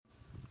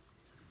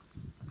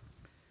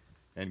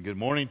And good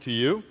morning to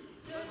you.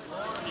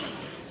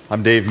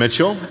 I'm Dave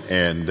Mitchell,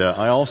 and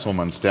I also am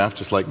on staff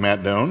just like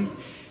Matt Doan,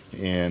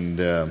 and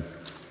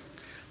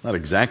not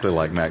exactly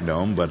like Matt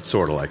Doan, but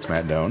sort of like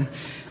Matt Doan.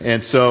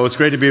 And so it's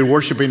great to be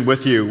worshiping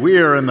with you. We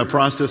are in the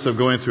process of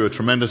going through a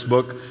tremendous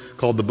book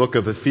called the Book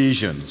of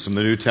Ephesians from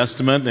the New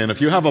Testament. And if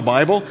you have a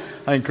Bible,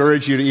 I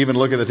encourage you to even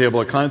look at the table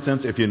of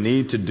contents if you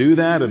need to do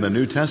that in the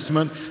New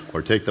Testament,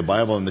 or take the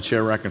Bible in the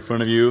chair rack in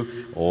front of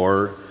you,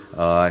 or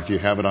if you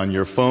have it on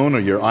your phone or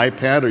your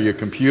iPad or your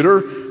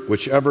computer,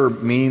 whichever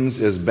means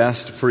is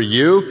best for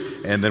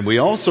you. And then we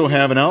also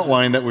have an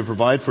outline that we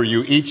provide for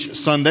you each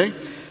Sunday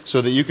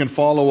so that you can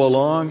follow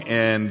along.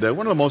 And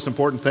one of the most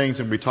important things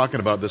that we'll be talking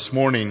about this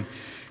morning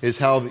is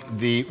how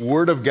the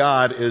Word of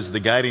God is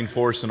the guiding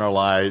force in our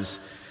lives.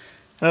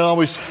 And I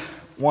always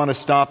want to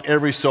stop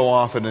every so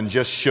often and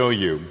just show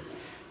you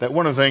that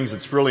one of the things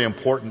that's really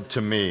important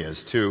to me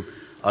is to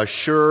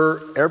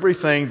assure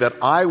everything that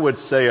I would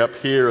say up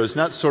here is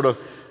not sort of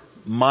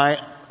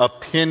my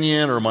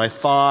opinion or my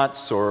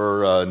thoughts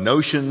or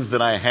notions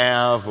that I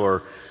have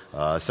or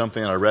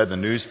something I read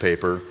in the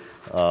newspaper,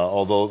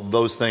 although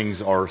those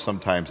things are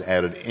sometimes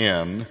added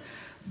in.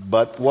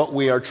 But what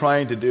we are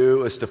trying to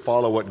do is to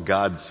follow what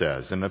God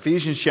says. And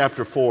Ephesians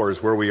chapter 4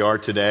 is where we are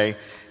today.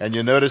 And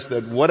you notice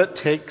that what it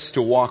takes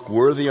to walk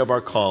worthy of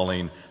our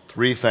calling,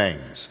 three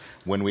things.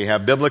 When we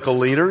have biblical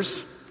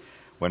leaders,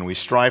 when we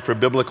strive for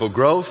biblical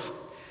growth,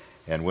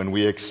 and when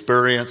we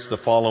experience the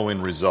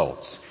following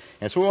results.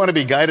 And so we want to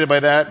be guided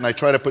by that, and I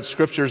try to put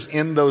scriptures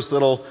in those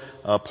little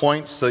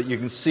points so that you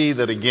can see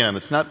that, again,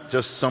 it's not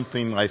just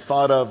something I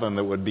thought of and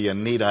that would be a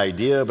neat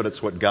idea, but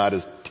it's what God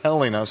is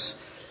telling us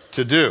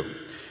to do.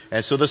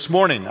 And so this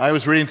morning, I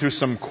was reading through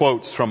some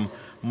quotes from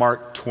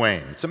Mark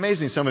Twain. It's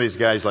amazing some of these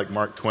guys like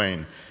Mark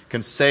Twain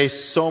can say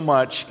so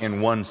much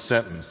in one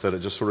sentence that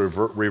it just sort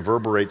of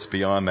reverberates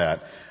beyond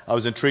that. I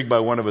was intrigued by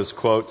one of his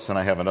quotes, and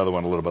I have another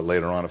one a little bit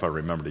later on if I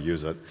remember to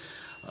use it.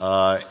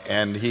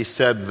 And he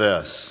said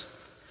this: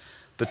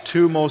 "The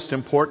two most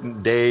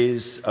important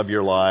days of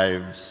your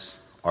lives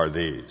are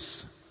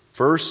these.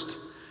 First,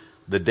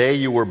 the day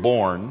you were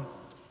born.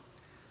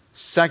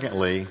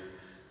 Secondly,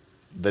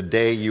 the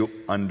day you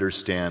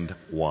understand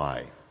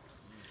why."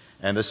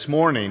 And this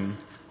morning,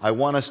 I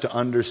want us to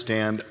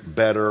understand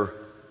better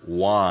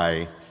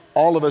why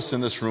all of us in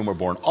this room are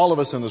born. All of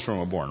us in this room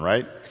are born,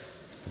 right?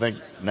 I think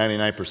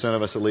 99%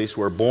 of us at least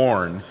were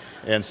born.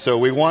 And so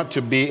we want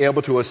to be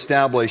able to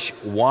establish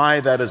why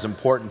that is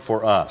important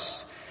for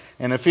us.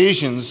 And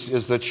Ephesians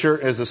is the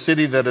church, is a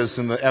city that is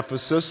in the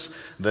Ephesus,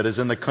 that is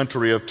in the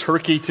country of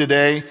Turkey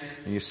today.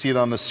 And you see it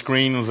on the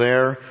screen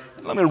there.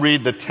 Let me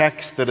read the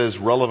text that is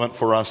relevant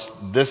for us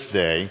this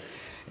day.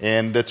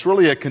 And it's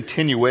really a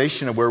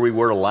continuation of where we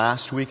were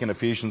last week in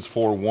Ephesians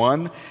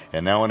 4:1,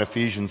 and now in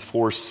Ephesians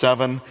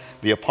 4:7.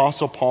 The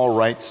Apostle Paul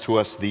writes to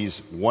us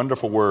these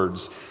wonderful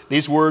words.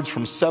 These words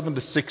from 7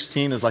 to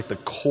 16 is like the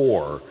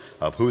core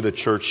of who the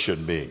church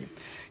should be.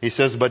 He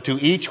says, "But to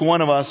each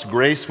one of us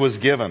grace was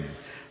given,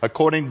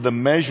 according to the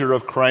measure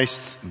of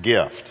Christ's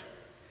gift.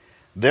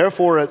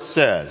 Therefore it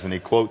says," and he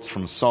quotes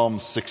from Psalm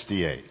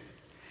 68,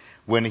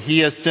 "When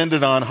he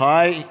ascended on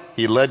high,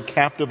 he led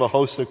captive a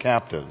host of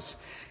captives,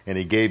 and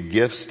he gave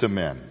gifts to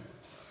men."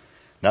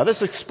 Now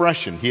this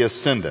expression, he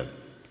ascended,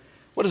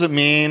 what does it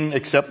mean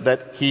except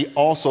that he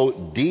also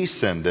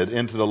descended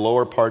into the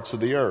lower parts of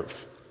the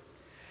earth?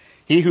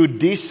 He who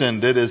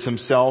descended is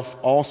himself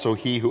also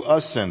he who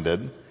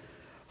ascended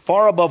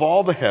far above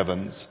all the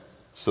heavens,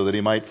 so that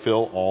he might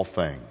fill all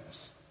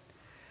things.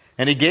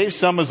 And he gave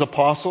some as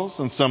apostles,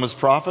 and some as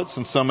prophets,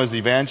 and some as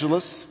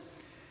evangelists,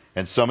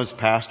 and some as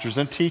pastors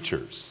and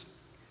teachers,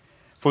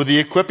 for the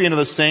equipping of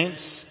the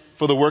saints,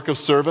 for the work of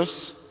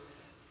service,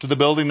 to the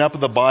building up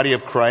of the body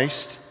of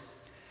Christ,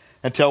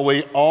 until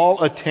we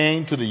all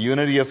attain to the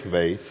unity of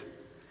faith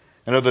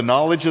and of the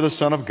knowledge of the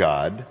Son of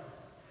God,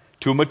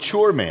 to a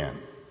mature man,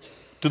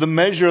 to the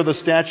measure of the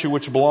stature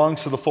which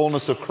belongs to the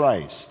fullness of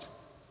Christ.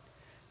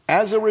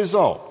 As a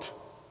result,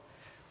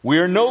 we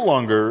are no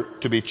longer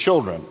to be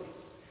children,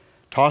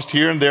 tossed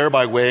here and there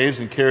by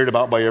waves and carried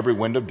about by every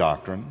wind of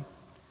doctrine,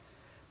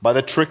 by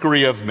the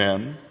trickery of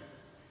men,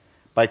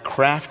 by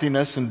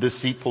craftiness and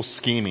deceitful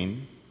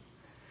scheming,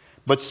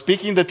 but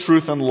speaking the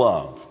truth in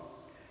love,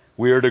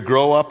 we are to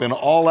grow up in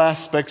all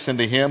aspects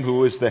into him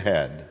who is the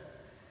head,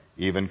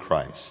 even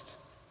Christ,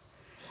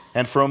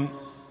 and from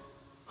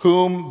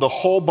whom the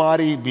whole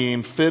body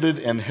being fitted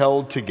and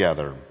held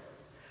together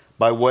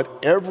by what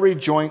every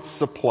joint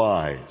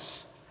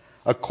supplies,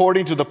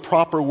 according to the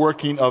proper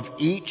working of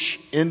each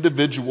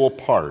individual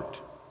part,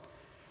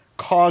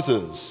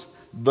 causes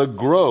the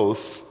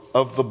growth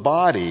of the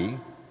body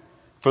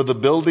for the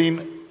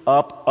building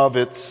up of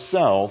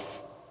itself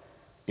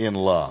in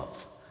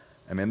love.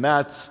 I mean,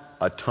 that's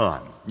a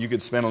ton. You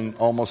could spend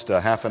almost a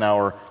half an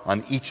hour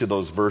on each of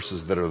those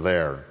verses that are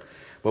there.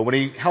 But when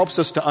he helps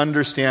us to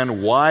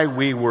understand why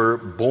we were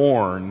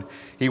born,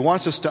 he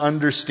wants us to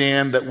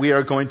understand that we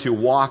are going to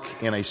walk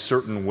in a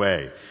certain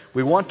way.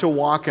 We want to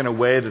walk in a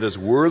way that is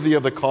worthy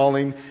of the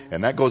calling,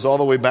 and that goes all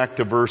the way back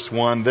to verse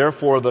 1.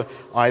 Therefore,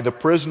 I, the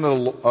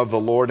prisoner of the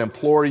Lord,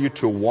 implore you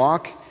to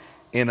walk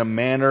in a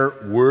manner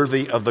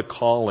worthy of the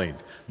calling.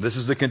 This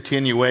is the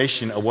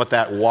continuation of what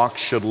that walk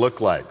should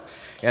look like.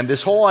 And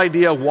this whole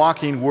idea of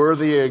walking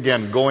worthy,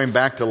 again, going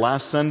back to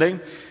last Sunday,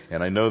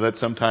 and I know that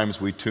sometimes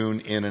we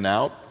tune in and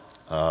out.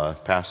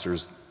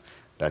 Pastors,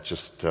 that's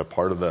just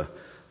part of the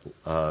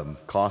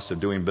cost of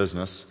doing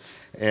business.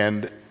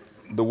 And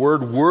the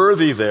word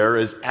worthy there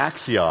is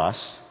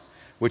axios,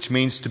 which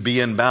means to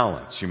be in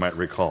balance, you might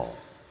recall.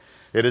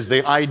 It is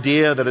the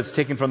idea that it's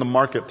taken from the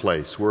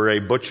marketplace, where a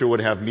butcher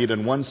would have meat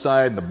on one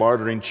side and the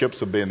bartering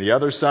chips would be on the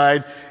other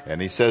side.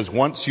 And he says,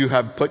 once you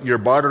have put your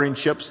bartering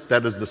chips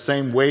that is the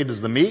same weight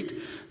as the meat,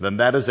 then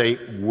that is a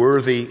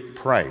worthy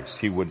price,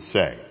 he would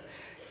say.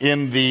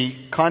 In the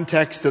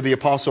context of the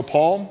Apostle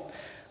Paul,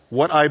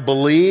 what I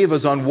believe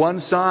is on one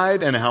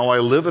side and how I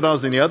live it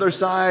is on the other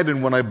side.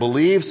 And when I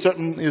believe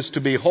something is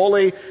to be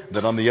holy,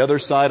 then on the other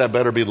side I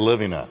better be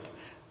living it.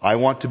 I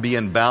want to be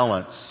in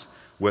balance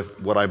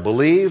with what I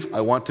believe. I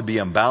want to be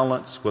in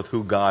balance with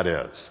who God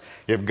is.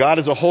 If God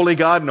is a holy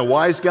God and a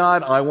wise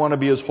God, I want to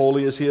be as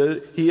holy as He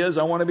is.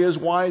 I want to be as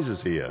wise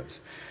as He is.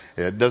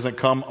 It doesn't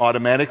come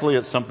automatically.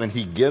 It's something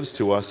He gives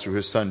to us through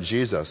His Son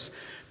Jesus.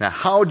 Now,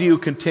 how do you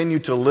continue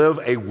to live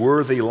a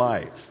worthy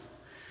life?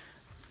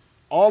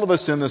 All of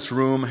us in this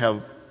room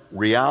have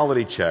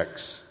reality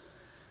checks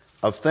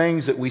of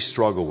things that we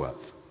struggle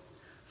with,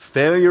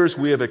 failures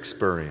we have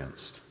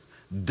experienced,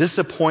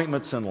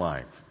 disappointments in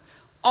life.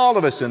 All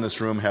of us in this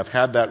room have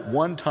had that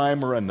one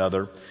time or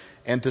another,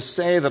 and to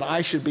say that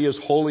I should be as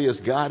holy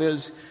as God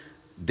is,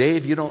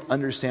 Dave, you don't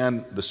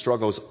understand the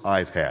struggles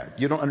I've had.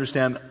 You don't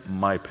understand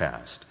my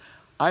past.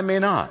 I may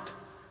not,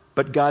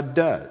 but God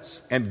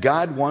does, and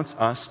God wants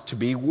us to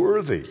be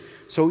worthy.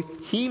 So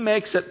He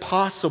makes it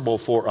possible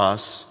for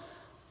us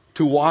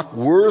to walk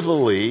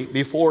worthily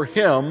before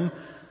Him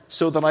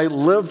so that I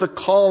live the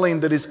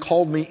calling that He's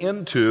called me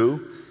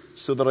into,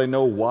 so that I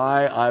know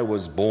why I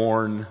was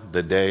born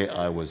the day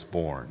I was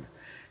born.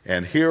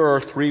 And here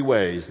are 3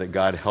 ways that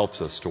God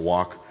helps us to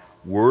walk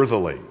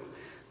worthily.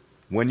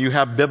 When you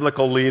have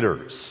biblical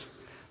leaders,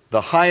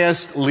 the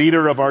highest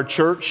leader of our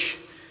church,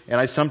 and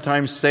I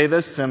sometimes say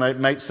this, and it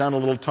might sound a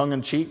little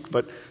tongue-in-cheek,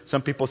 but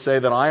some people say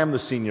that I am the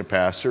senior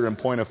pastor. In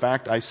point of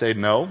fact, I say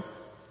no.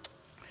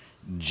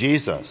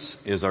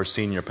 Jesus is our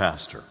senior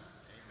pastor.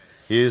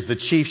 He is the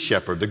chief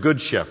shepherd, the good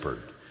shepherd,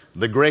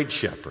 the great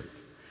shepherd.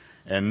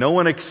 And no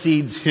one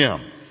exceeds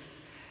Him.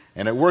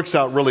 And it works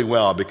out really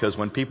well, because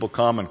when people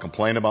come and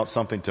complain about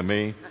something to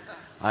me,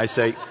 I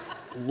say,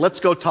 let's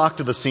go talk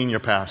to the senior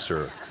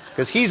pastor,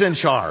 because he's in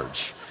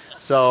charge.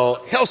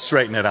 So he'll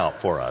straighten it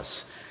out for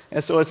us.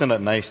 And so isn't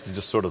it nice to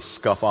just sort of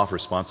scuff off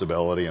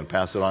responsibility and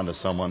pass it on to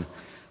someone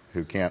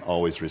who can't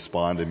always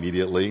respond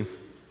immediately?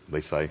 At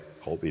least I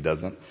hope he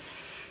doesn't.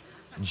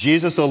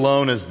 Jesus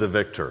alone is the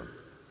victor.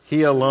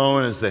 He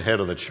alone is the head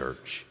of the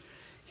church.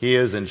 He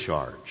is in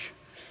charge.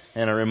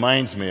 And it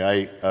reminds me,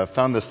 I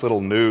found this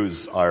little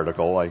news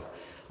article.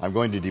 I'm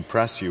going to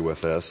depress you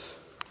with this,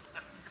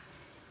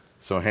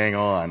 so hang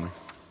on.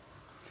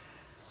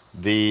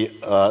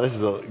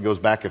 Goes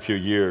back a few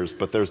years,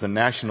 but there's a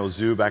National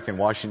Zoo back in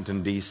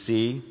Washington,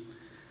 D.C.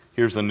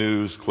 Here's a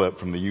news clip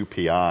from the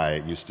UPI.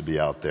 It used to be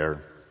out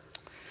there.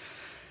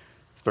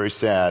 It's very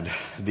sad.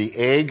 The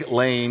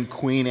egg-laying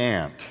queen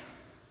ant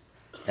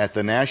at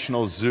the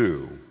National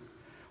Zoo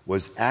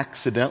was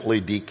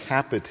accidentally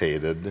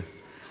decapitated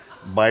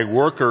by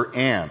worker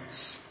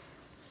ants,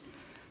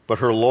 but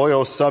her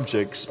loyal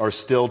subjects are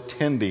still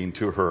tending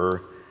to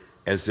her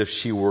as if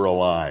she were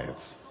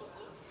alive.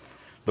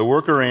 The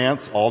worker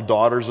ants, all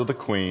daughters of the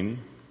queen,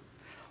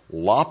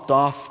 lopped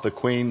off the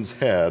queen's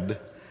head,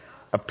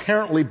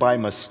 apparently by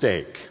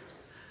mistake.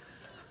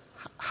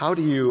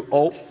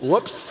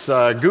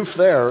 Goof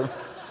there.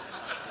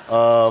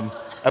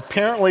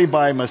 Apparently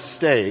by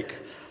mistake,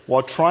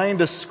 while trying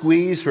to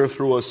squeeze her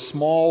through a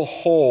small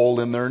hole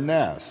in their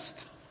nest.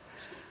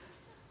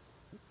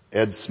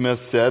 Ed Smith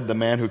said, the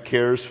man who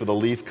cares for the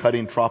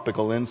leaf-cutting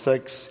tropical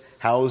insects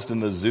housed in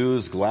the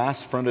zoo's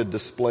glass-fronted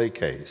display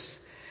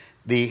case.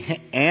 The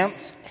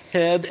ant's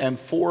head and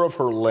 4 of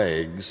her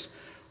legs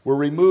were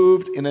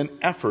removed in an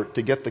effort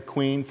to get the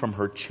queen from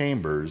her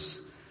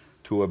chambers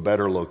to a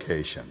better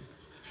location.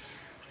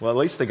 Well, at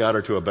least they got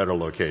her to a better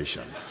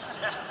location.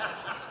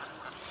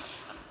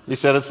 He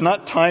said, it's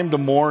not time to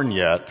mourn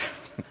yet.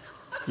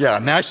 Yeah,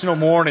 national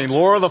mourning,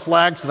 lower the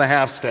flags to the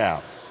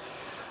half-staff.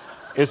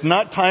 It's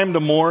not time to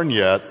mourn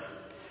yet.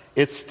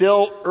 It's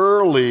still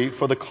early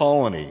for the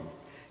colony.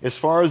 As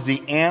far as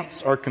the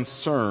ants are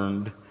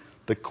concerned,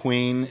 the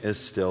queen is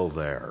still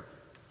there.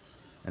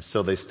 And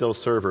so they still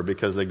serve her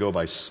because they go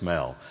by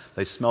smell.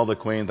 They smell the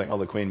queen, think, oh,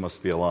 the queen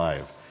must be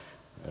alive.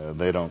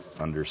 They don't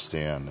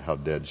understand how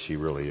dead she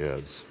really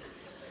is.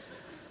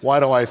 Why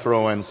do I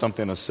throw in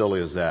something as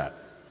silly as that?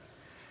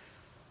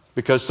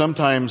 Because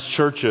sometimes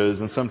churches,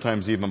 and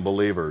sometimes even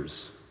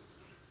believers,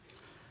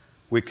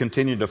 we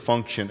continue to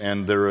function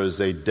and there is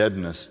a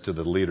deadness to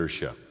the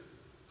leadership.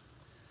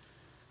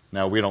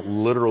 Now, we don't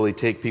literally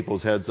take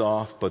people's heads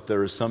off, but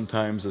there is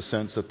sometimes a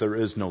sense that there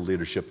is no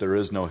leadership, there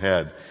is no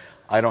head.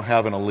 I don't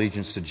have an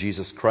allegiance to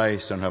Jesus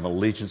Christ. I don't have an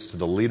allegiance to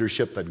the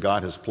leadership that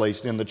God has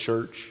placed in the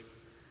church.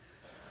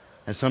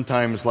 And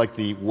sometimes, like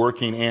the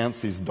working ants,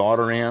 these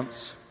daughter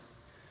ants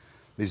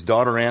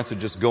are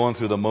just going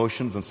through the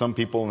motions, and some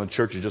people in the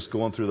church are just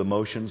going through the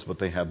motions, but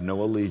they have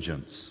no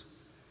allegiance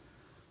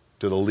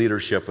to the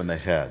leadership and the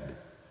head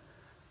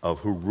of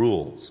who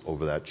rules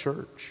over that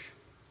church.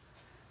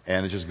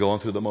 And it's just going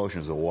through the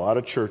motions. There's a lot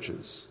of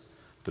churches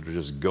that are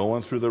just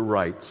going through the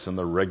rites and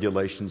the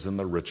regulations and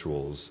the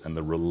rituals and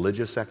the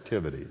religious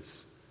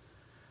activities,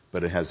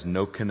 but it has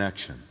no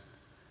connection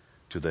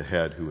to the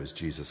head, who is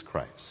Jesus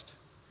Christ.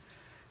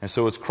 And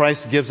so as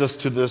Christ gives us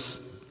to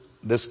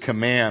this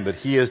command that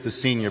he is the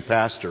senior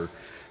pastor,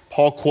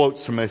 Paul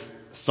quotes from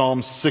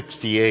Psalm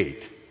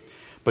 68,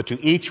 "But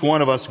to each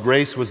one of us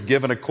grace was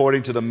given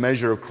according to the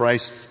measure of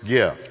Christ's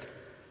gift."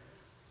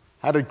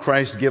 How did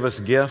Christ give us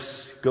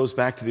gifts? It goes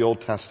back to the Old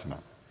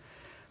Testament.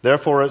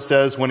 Therefore it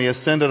says, "When he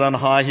ascended on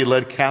high, he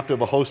led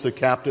captive a host of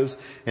captives,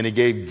 and he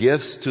gave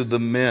gifts to the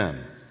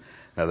men."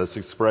 Now this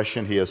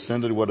expression, he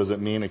ascended, what does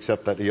it mean?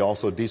 Except that he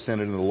also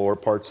descended into the lower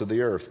parts of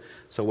the earth.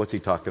 So what's he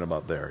talking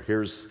about there?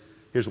 Here's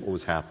what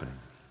was happening.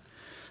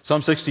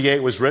 Psalm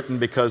 68 was written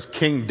because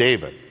King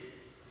David,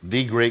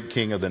 the great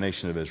king of the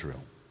nation of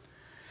Israel,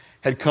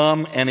 had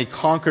come and he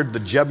conquered the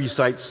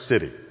Jebusite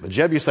city. The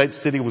Jebusite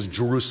city was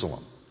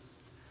Jerusalem.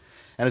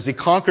 And as he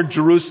conquered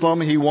Jerusalem,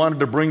 he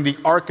wanted to bring the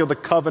Ark of the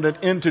Covenant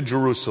into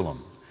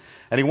Jerusalem.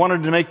 And he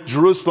wanted to make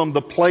Jerusalem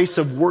the place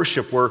of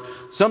worship where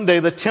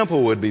someday the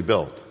temple would be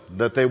built,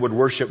 that they would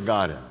worship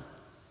God in.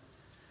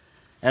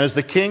 And as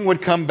the king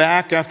would come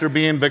back after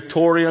being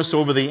victorious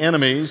over the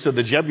enemies of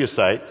the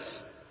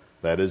Jebusites,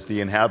 that is,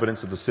 the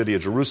inhabitants of the city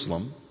of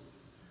Jerusalem,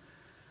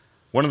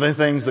 one of the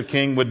things the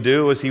king would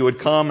do is he would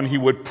come and he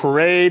would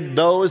parade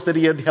those that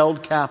he had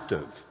held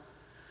captive.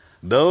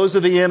 Those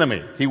of the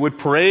enemy. He would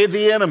parade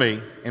the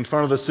enemy in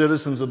front of the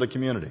citizens of the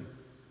community.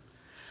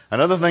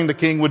 Another thing the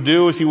king would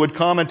do is he would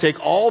come and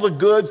take all the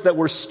goods that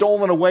were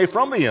stolen away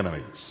from the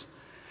enemies.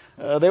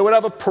 They would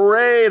have a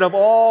parade of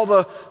all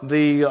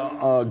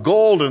the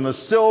gold and the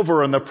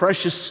silver and the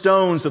precious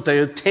stones that they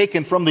had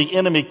taken from the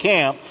enemy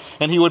camp.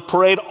 And he would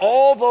parade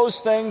all those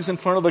things in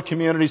front of the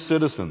community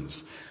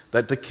citizens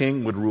that the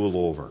king would rule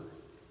over,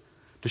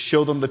 to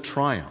show them the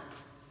triumph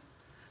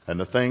and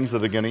the things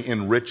that are going to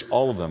enrich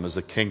all of them as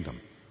a kingdom.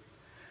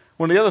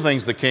 One of the other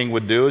things the king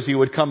would do is he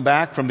would come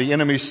back from the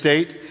enemy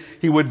state.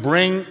 He would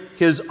bring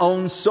his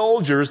own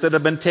soldiers that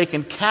had been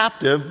taken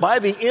captive by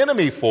the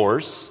enemy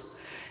force,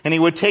 and he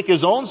would take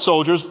his own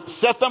soldiers,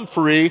 set them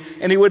free,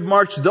 and he would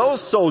march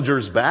those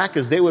soldiers back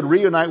as they would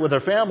reunite with their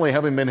family,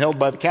 having been held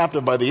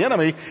captive by the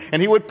enemy,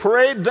 and he would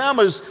parade them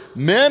as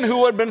men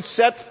who had been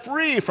set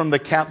free from the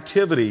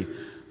captivity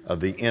of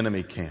the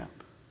enemy camp.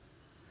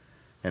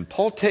 And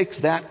Paul takes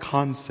that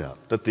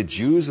concept that the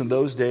Jews in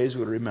those days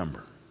would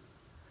remember,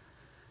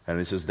 and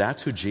he says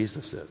that's who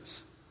Jesus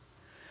is.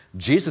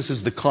 Jesus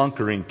is the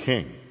conquering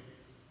king.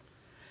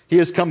 He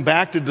has come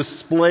back to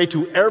display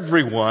to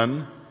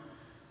everyone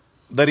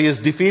that he is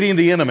defeating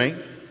the enemy,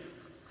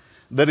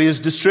 that he is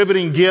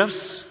distributing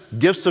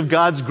gifts of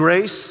God's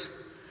grace,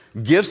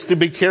 gifts to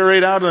be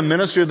carried out in the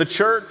ministry of the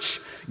church,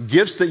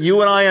 gifts that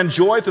you and I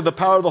enjoy through the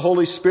power of the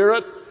Holy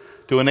Spirit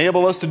to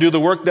enable us to do the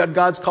work that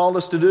God's called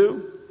us to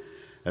do,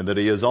 and that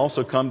he has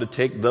also come to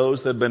take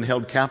those that have been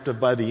held captive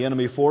by the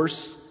enemy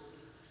force,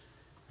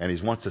 and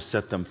he wants to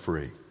set them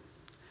free.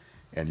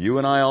 And you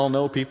and I all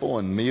know people,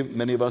 and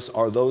many of us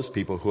are those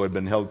people who have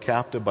been held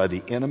captive by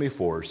the enemy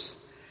force,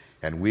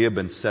 and we have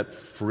been set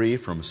free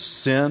from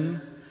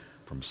sin,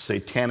 from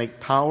satanic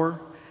power,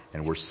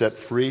 and we're set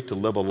free to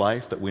live a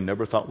life that we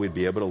never thought we'd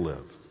be able to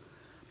live.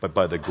 But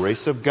by the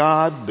grace of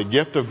God, the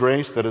gift of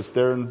grace that is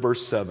there in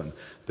verse 7,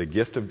 the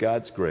gift of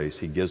God's grace,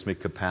 he gives me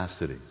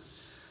capacity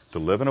to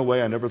live in a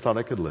way I never thought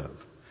I could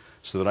live,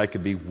 so that I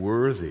could be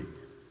worthy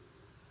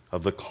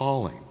of the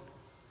calling,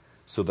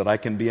 so that I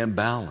can be in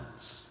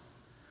balance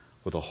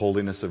with the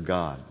holiness of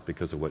God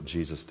because of what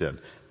Jesus did.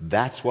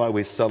 That's why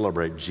we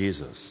celebrate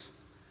Jesus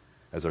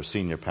as our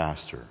senior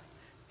pastor.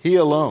 He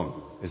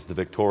alone is the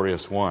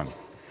victorious one.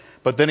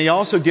 But then he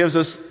also gives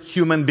us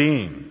human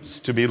beings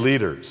to be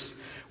leaders.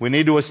 We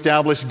need to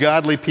establish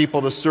godly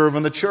people to serve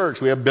in the church.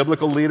 We have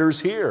biblical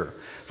leaders here.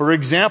 For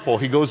example,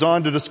 he goes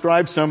on to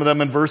describe some of them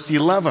in verse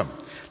 11.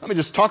 Let me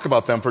just talk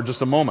about them for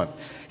just a moment.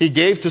 He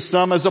gave to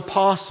some as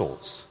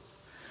apostles.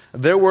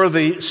 There were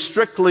the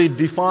strictly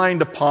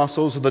defined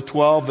apostles of the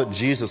 12 that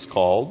Jesus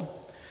called.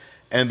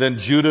 And then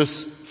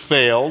Judas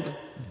failed,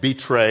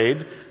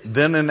 betrayed.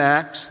 Then in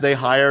Acts, they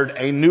hired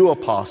a new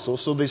apostle,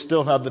 so they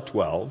still have the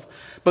 12.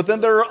 But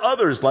then there are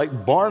others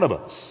like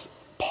Barnabas,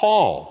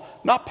 Paul,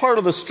 not part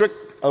of the strict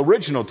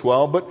original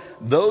 12, but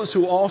those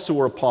who also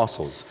were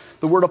apostles.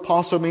 The word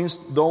apostle means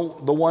the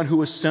one who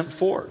was sent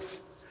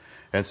forth.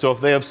 And so if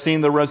they have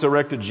seen the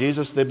resurrected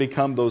Jesus, they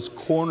become those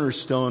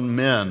cornerstone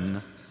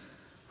men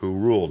who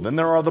ruled. Then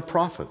there are the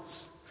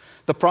prophets.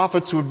 The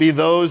prophets would be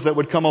those that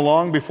would come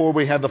along before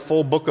we had the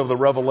full book of the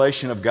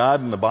revelation of God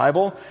in the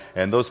Bible,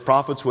 and those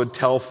prophets would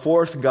tell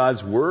forth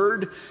God's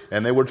word,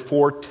 and they would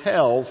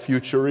foretell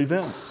future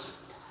events.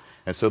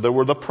 And so there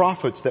were the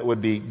prophets that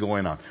would be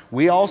going on.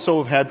 We also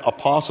have had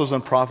apostles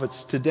and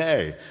prophets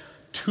today.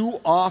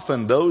 Too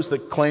often, those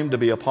that claim to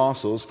be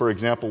apostles, for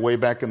example, way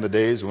back in the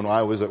days when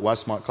I was at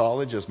Westmont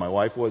College, as my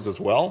wife was as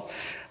well,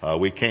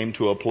 we came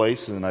to a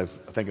place, and I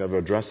think I've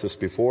addressed this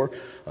before,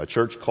 a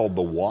church called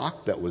The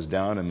Walk that was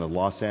down in the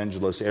Los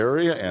Angeles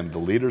area, and the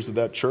leaders of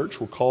that church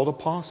were called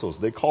apostles.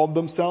 They called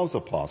themselves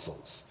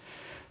apostles.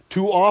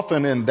 Too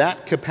often in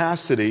that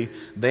capacity,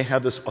 they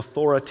have this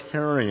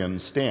authoritarian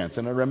stance.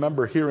 And I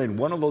remember hearing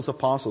one of those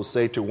apostles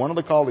say to one of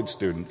the college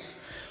students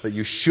that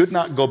you should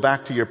not go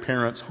back to your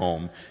parents'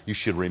 home. You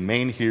should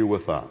remain here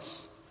with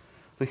us.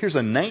 But here's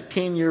a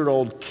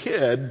 19-year-old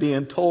kid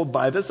being told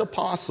by this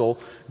apostle,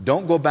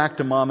 don't go back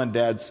to mom and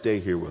dad,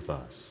 stay here with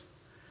us.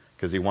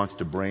 Because he wants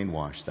to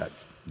brainwash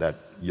that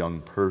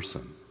young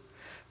person.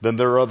 Then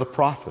there are the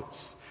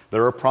prophets.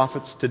 There are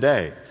prophets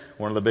today.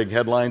 One of the big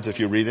headlines, if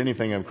you read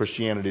anything of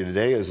Christianity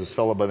Today, is this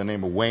fellow by the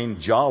name of Wayne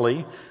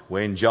Jolly.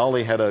 Wayne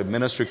Jolly had a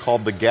ministry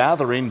called The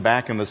Gathering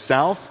back in the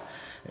South,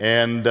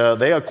 and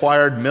they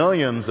acquired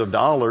millions of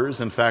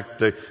dollars. In fact,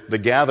 the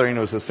Gathering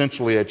was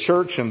essentially a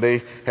church, and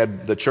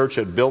the church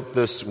had built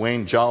this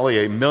Wayne Jolly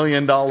a $1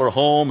 million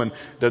home and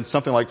done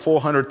something like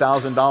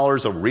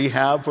 $400,000 of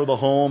rehab for the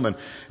home,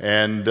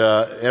 and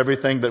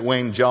everything that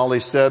Wayne Jolly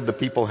said the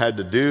people had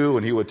to do,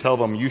 and he would tell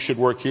them, you should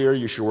work here,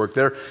 you should work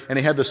there, and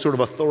he had this sort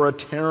of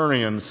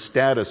authoritarian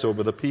status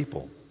over the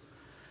people.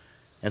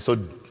 And so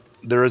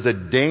there is a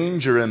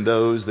danger in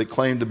those that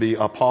claim to be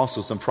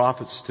apostles and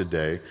prophets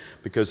today,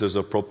 because there's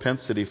a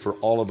propensity for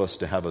all of us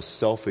to have a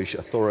selfish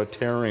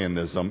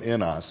authoritarianism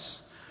in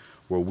us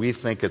where we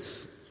think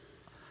it's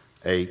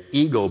an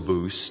ego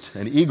boost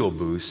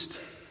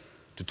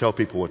to tell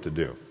people what to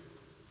do.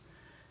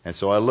 And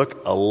so I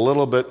look a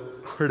little bit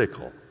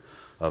critical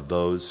of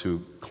those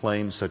who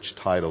claim such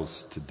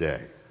titles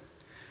today,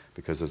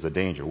 because there's a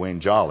danger. Wayne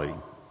Jolly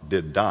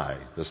did die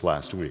this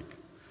last week.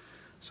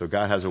 So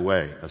God has a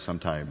way of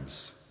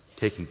sometimes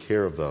taking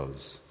care of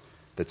those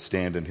that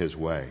stand in His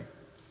way.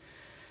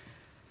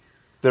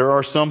 There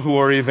are some who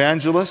are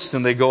evangelists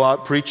and they go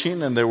out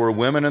preaching, and there were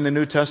women in the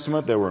New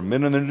Testament, there were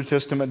men in the New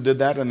Testament did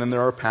that, and then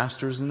there are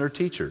pastors and there are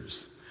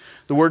teachers.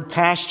 The word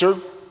pastor,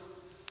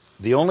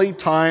 the only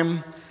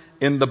time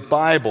in the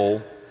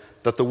Bible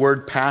that the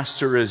word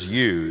pastor is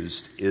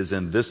used is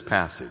in this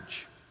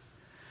passage.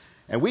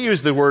 And we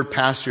use the word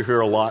pastor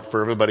here a lot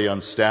for everybody on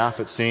staff,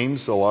 it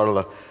seems, a lot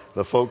of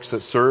the folks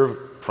that serve,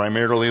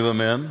 primarily the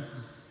men.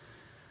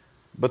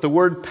 But the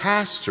word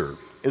pastor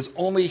is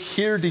only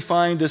here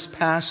defined as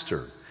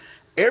pastor.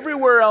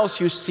 Everywhere else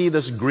you see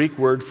this Greek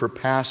word for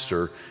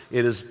pastor,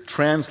 it is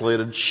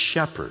translated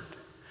shepherd,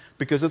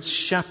 because it's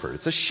shepherd.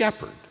 It's a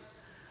shepherd.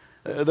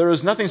 There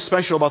is nothing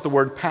special about the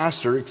word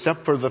pastor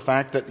except for the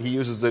fact that he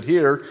uses it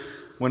here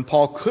when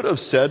Paul could have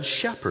said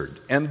shepherd.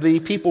 And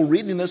the people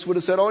reading this would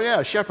have said, oh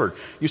yeah, shepherd.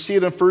 You see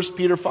it in 1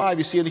 Peter 5,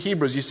 you see it in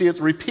Hebrews, you see it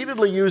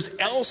repeatedly used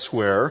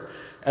elsewhere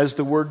as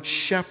the word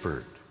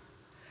shepherd.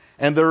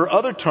 And there are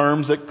other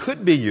terms that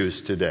could be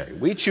used today.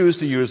 We choose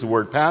to use the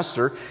word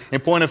pastor. In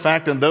point of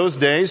fact, in those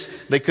days,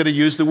 they could have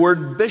used the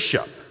word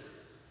bishop.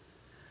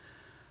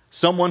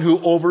 Someone who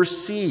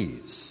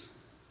oversees.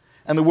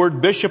 And the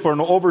word bishop or an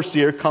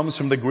overseer comes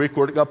from the Greek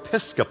word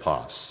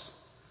episkopos.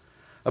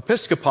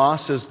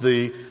 Episkopos is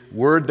the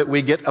word that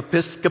we get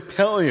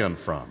Episcopalian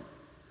from.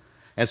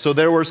 And so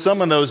there were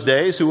some in those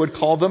days who would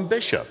call them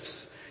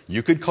bishops.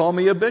 You could call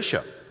me a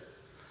bishop.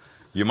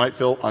 You might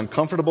feel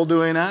uncomfortable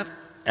doing that,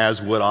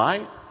 as would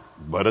I,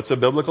 but it's a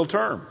biblical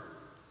term.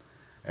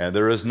 And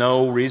there is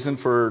no reason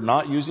for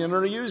not using it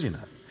or using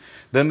it.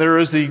 Then there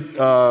is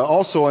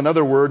also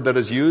another word that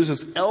is used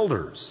as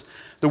elders.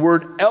 The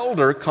word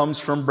elder comes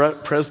from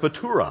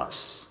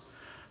presbyteros,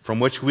 from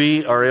which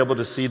we are able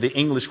to see the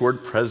English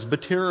word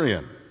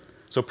Presbyterian.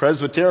 So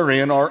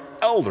Presbyterian are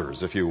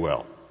elders, if you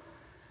will.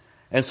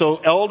 And so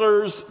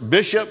elders,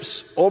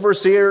 bishops,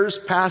 overseers,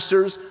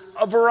 pastors,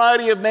 a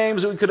variety of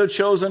names that we could have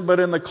chosen, but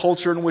in the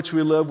culture in which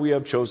we live, we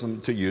have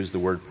chosen to use the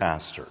word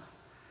pastor.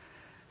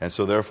 And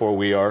so therefore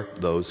we are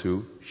those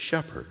who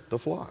shepherd the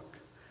flock.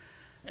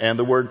 And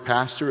the word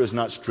pastor is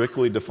not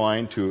strictly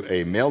defined to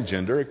a male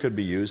gender. It could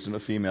be used in a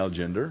female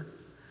gender.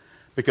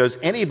 Because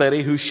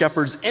anybody who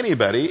shepherds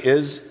anybody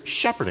is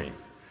shepherding.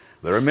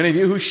 There are many of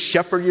you who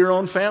shepherd your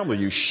own family.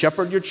 You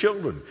shepherd your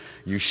children.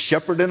 You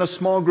shepherd in a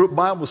small group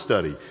Bible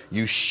study.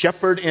 You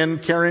shepherd in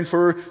caring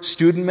for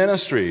student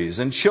ministries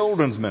and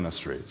children's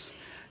ministries.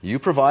 You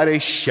provide a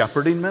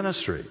shepherding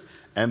ministry.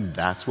 And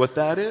that's what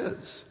that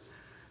is.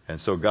 And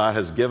so God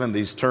has given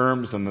these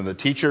terms, and then the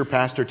teacher,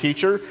 pastor,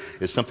 teacher,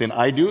 is something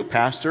I do,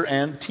 pastor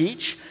and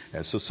teach.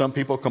 And so some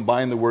people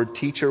combine the word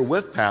teacher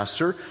with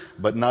pastor,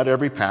 but not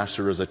every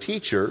pastor is a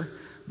teacher,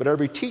 but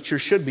every teacher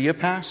should be a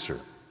pastor.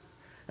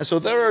 And so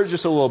there is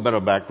just a little bit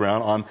of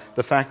background on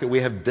the fact that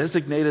we have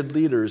designated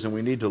leaders, and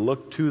we need to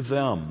look to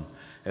them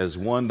as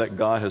one that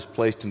God has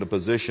placed in a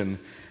position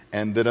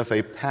and that if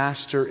a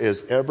pastor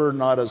is ever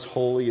not as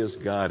holy as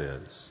God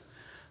is,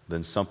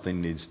 then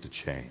something needs to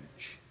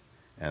change.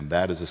 And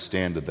that is a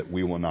standard that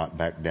we will not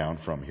back down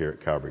from here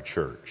at Calvary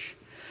Church.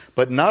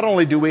 But not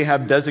only do we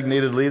have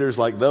designated leaders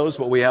like those,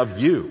 but we have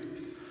you.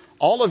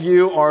 All of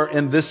you are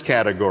in this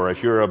category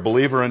if you're a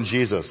believer in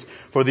Jesus.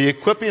 For the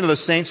equipping of the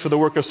saints for the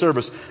work of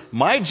service.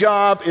 My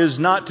job is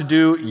not to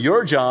do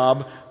your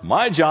job.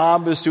 My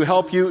job is to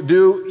help you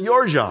do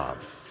your job.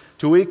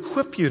 To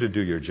equip you to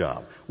do your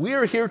job. We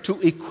are here to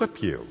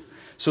equip you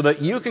so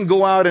that you can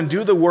go out and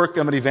do the work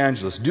of an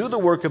evangelist, do the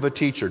work of a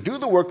teacher, do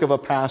the work of a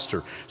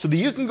pastor, so that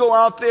you can go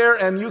out there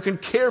and you can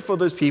care for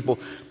those people,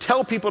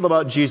 tell people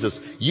about Jesus.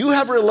 You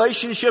have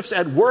relationships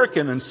at work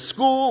and in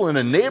school and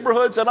in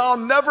neighborhoods that I'll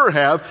never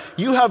have.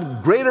 You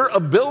have greater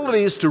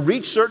abilities to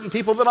reach certain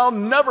people that I'll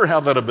never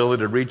have that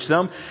ability to reach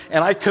them.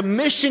 And I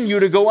commission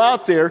you to go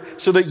out there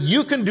so that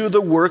you can do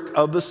the work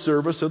of the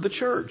service of the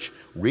church.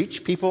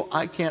 Reach people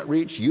I can't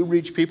reach. You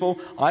reach people.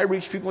 I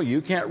reach people you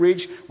can't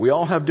reach. We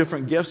all have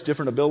different gifts,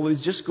 different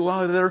abilities. Just go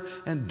out there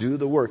and do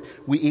the work.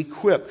 We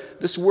equip.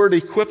 This word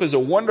equip is a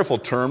wonderful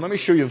term. Let me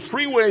show you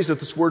 3 ways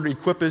that this word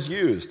equip is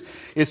used.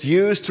 It's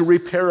used to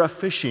repair a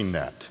fishing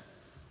net.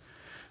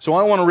 So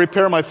I want to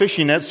repair my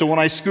fishing net so when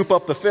I scoop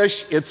up the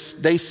fish,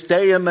 they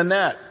stay in the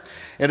net.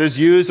 It is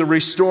used to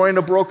restoring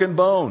a broken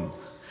bone.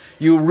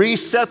 You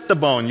reset the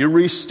bone. You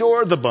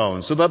restore the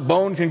bone so that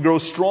bone can grow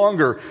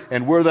stronger.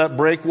 And where that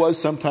break was,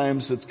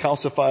 sometimes it's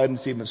calcified and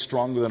it's even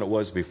stronger than it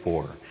was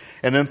before.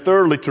 And then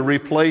thirdly, to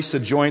replace a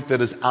joint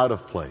that is out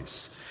of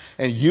place.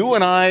 And you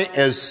and I,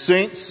 as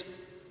saints,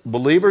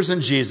 believers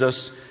in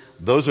Jesus,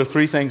 those are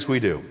 3 things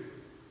we do.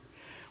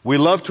 We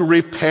love to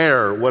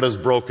repair what is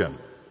broken.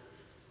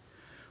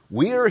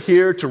 We are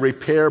here to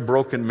repair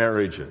broken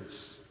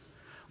marriages,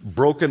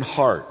 broken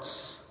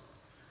hearts,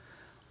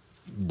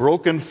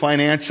 broken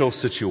financial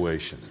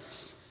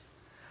situations.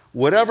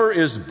 Whatever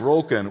is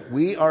broken,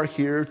 we are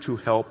here to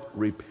help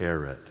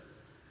repair it.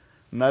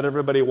 Not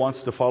everybody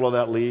wants to follow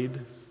that lead,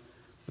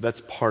 but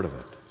that's part of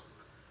it.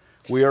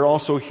 We are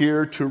also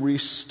here to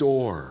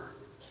restore.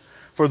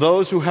 For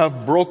those who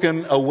have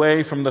broken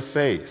away from the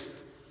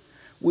faith,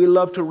 we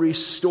love to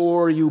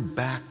restore you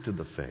back to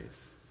the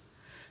faith.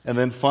 And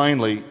then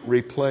finally,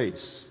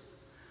 replace.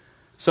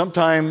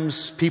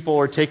 Sometimes people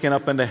are taken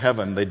up into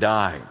heaven, they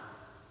die.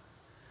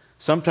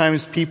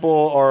 Sometimes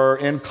people are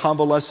in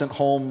convalescent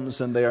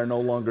homes and they are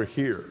no longer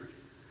here.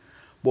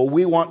 Well,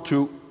 we want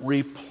to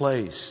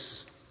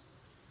replace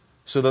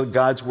so that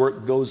God's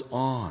work goes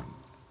on.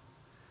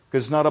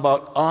 Because it's not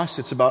about us,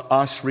 it's about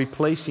us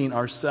replacing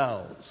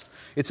ourselves.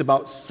 It's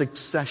about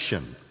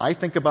succession. I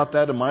think about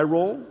that in my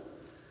role,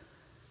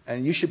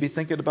 and you should be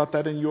thinking about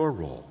that in your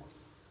role.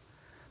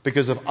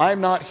 Because if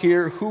I'm not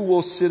here, who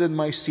will sit in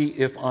my seat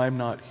if I'm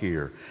not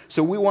here?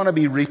 So we want to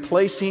be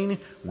replacing,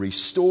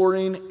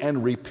 restoring,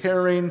 and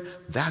repairing.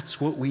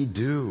 That's what we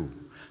do.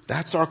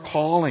 That's our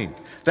calling.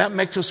 That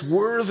makes us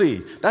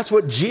worthy. That's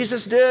what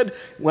Jesus did.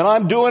 When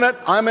I'm doing it,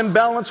 I'm in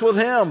balance with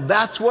Him.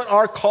 That's what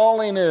our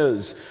calling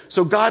is.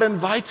 So God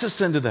invites us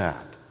into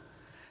that.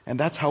 And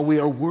that's how we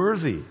are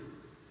worthy.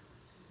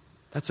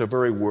 That's a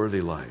very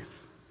worthy life.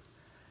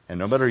 And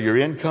no matter your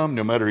income,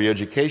 no matter your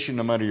education,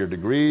 no matter your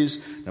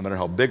degrees, no matter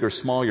how big or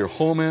small your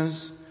home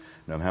is,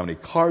 no matter how many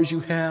cars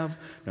you have,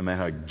 no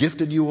matter how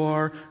gifted you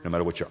are, no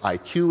matter what your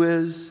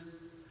IQ is,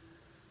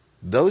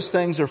 those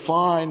things are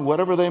fine,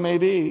 whatever they may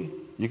be.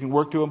 You can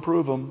work to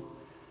improve them.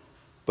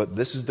 But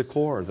this is the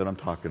core that I'm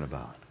talking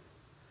about.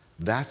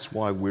 That's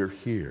why we're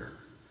here.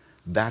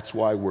 That's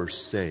why we're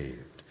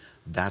saved.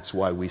 That's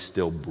why we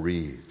still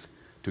breathe,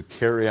 to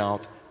carry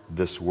out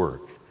this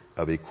work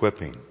of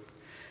equipping.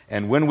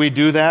 And when we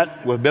do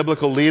that with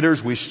biblical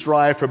leaders, we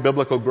strive for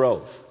biblical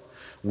growth.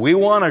 We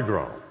want to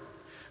grow.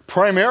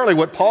 Primarily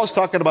what Paul's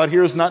talking about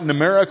here is not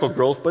numerical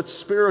growth, but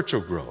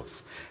spiritual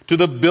growth. To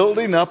the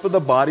building up of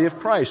the body of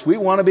Christ. We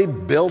want to be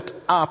built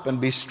up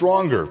and be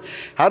stronger.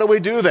 How do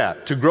we do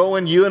that? To grow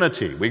in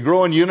unity. We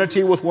grow in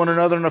unity with one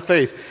another in the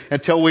faith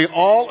until we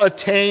all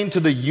attain to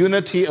the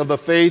unity of the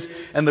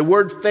faith. And the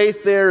word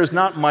faith there is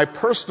not my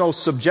personal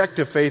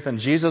subjective faith in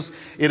Jesus.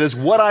 It is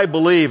what I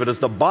believe. It is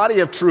the body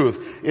of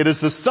truth. It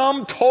is the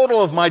sum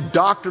total of my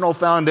doctrinal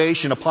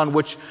foundation upon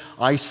which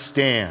I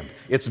stand.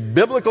 It's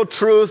biblical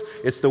truth.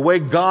 It's the way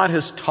God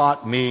has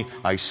taught me.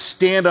 I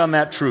stand on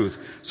that truth.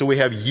 So we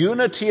have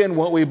unity in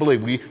what we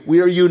believe.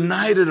 We are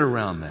united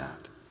around that.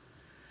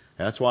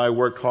 And that's why I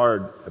worked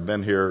hard. I've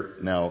been here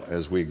now,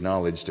 as we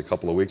acknowledged a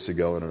couple of weeks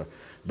ago, in a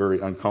very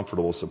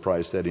uncomfortable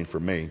surprise setting for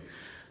me.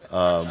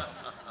 But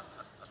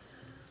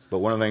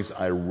one of the things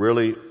I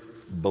really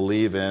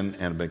believe in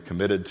and have been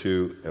committed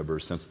to ever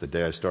since the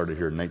day I started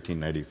here in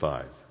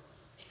 1995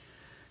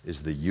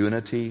 is the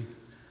unity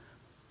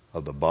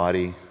of the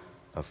body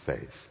of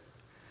faith.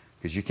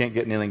 Because you can't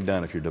get anything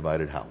done if you're a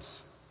divided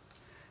house.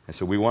 And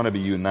so we want to be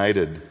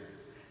united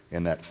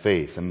in that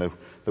faith. And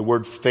the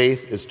word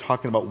faith is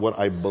talking about what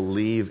I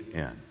believe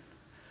in.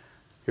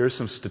 Here's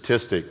some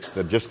statistics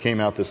that just came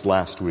out this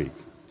last week.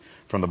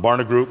 From the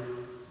Barna Group,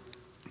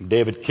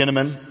 David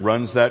Kinnaman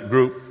runs that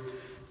group.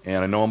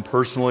 and I know him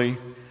personally,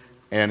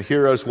 and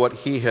here is what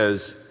he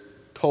has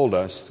told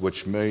us,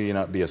 which may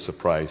not be a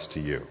surprise to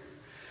you.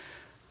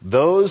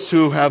 Those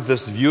who have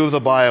this view of the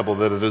Bible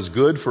that it is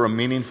good for a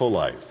meaningful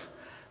life,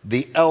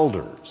 the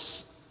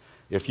elders,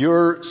 if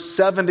you're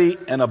 70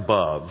 and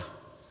above,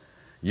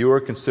 you are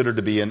considered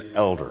to be an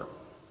elder.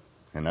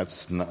 And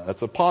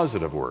that's a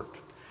positive word.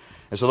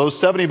 And so those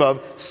 70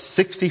 above,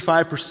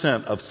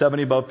 65% of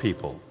 70 above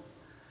people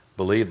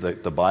believe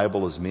that the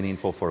Bible is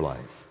meaningful for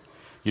life.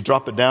 You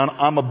drop it down,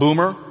 I'm a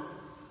boomer.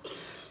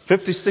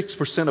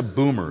 56% of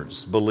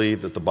boomers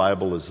believe that the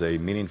Bible is a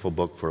meaningful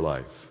book for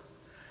life.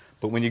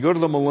 But when you go to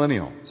the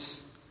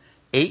millennials,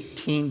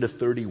 18 to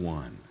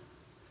 31,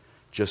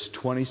 just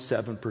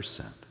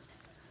 27%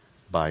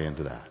 buy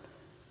into that.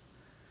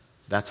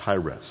 That's high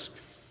risk.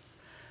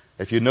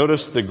 If you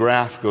notice, the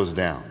graph goes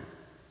down.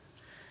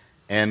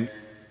 And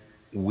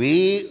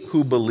we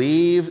who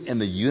believe in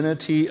the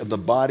unity of the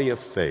body of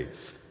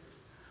faith,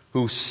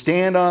 who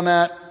stand on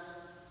that,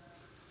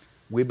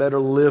 we better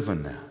live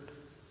in that.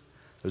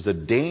 There's a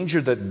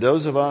danger that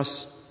those of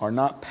us are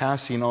not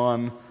passing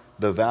on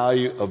the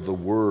value of the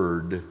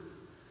Word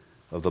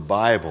of the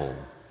Bible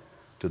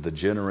to the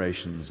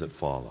generations that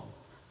follow.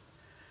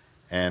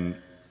 And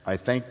I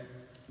think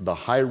the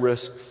high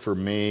risk for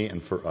me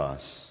and for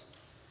us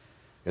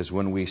is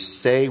when we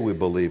say we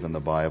believe in the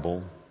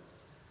Bible,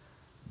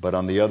 but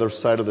on the other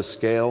side of the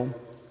scale,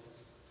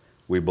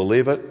 we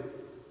believe it,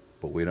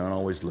 but we don't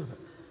always live it.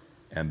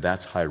 And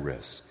that's high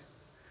risk.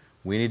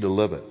 We need to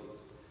live it.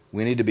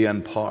 We need to be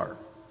on par.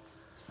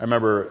 I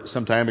remember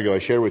some time ago, I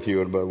shared with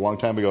you, a long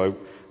time ago,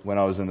 when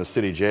I was in the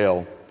city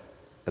jail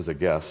as a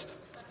guest,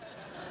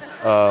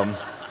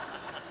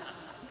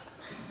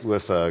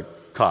 with a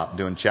cop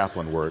doing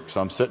chaplain work. So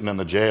I'm sitting in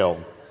the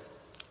jail.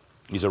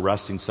 He's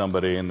arresting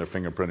somebody and they're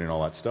fingerprinting and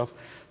all that stuff.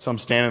 So I'm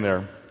standing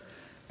there,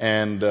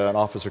 and an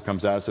officer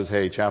comes out and says,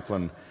 "Hey,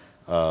 chaplain,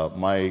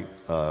 my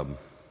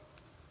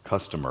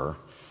customer,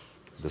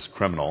 this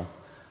criminal,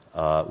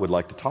 would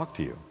like to talk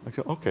to you." I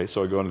go, "Okay."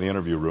 So I go into the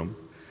interview room,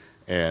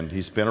 and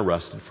he's been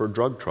arrested for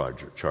drug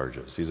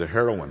charges. He's a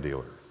heroin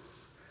dealer.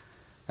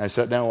 And I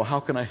sat down, "Well, how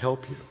can I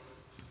help you?"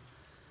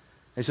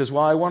 He says,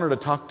 "Well, I wanted to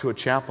talk to a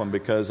chaplain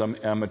because I'm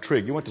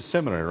intrigued. You went to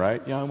seminary,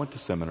 right?" "Yeah, I went to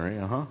seminary,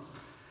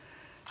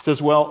 He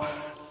says, "Well,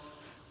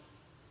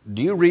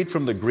 do you read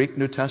from the Greek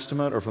New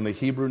Testament or from the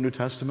Hebrew New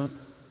Testament?"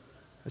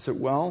 I said,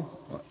 "Well,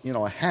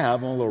 I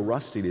have. I'm a little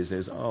rusty these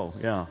days." "Oh,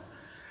 yeah."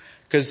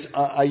 Because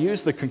I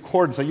use the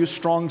concordance. I use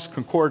Strong's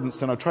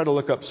Concordance, and I try to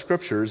look up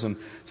scriptures, and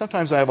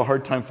sometimes I have a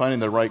hard time finding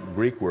the right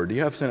Greek word. Do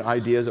you have some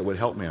ideas that would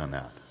help me on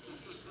that?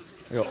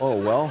 I go, "Oh,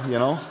 well,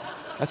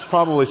 that's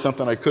probably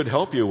something I could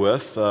help you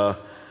with.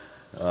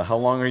 How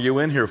long are you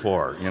in here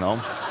for,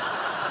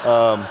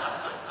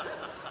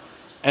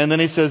 And then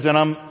he says, "And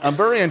I'm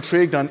very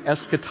intrigued on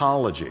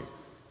eschatology."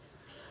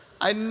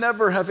 I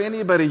never have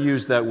anybody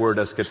use that word,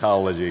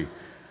 eschatology.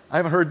 I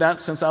haven't heard that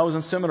since I was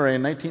in seminary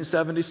in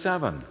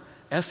 1977.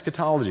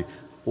 Eschatology,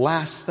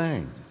 last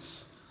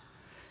things.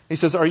 He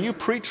says, "Are you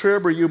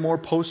pre-trib or are you more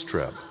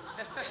post-trib?"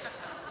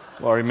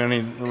 Well,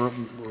 we're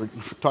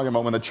talking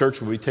about when the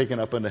church will be taken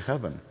up into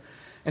heaven.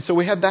 And so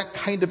we had that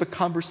kind of a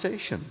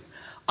conversation.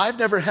 I've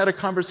never had a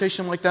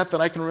conversation like that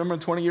I can remember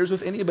in 20 years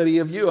with anybody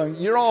of you.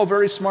 You're all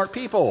very smart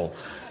people,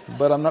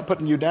 but I'm not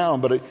putting you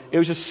down. But it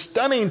was just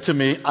stunning to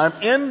me. I'm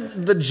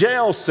in the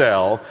jail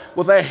cell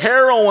with a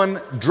heroin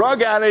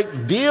drug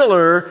addict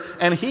dealer,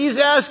 and he's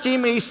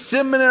asking me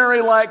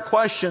seminary-like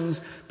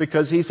questions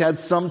because he's had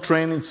some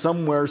training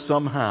somewhere,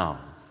 somehow.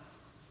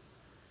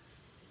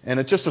 And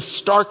it's just a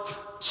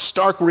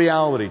stark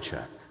reality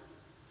check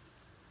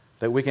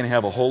that we can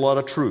have a whole lot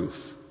of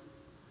truth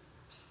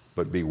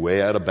but be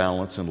way out of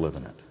balance and live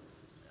in it.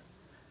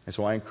 And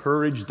so I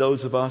encourage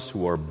those of us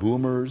who are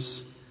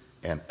boomers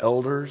and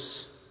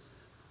elders,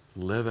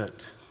 live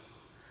it.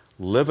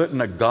 Live it in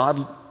a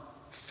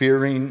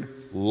God-fearing,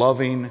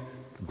 loving,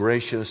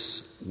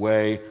 gracious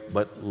way,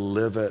 but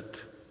live it.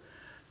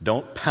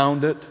 Don't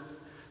pound it.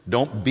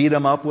 Don't beat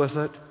them up with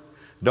it.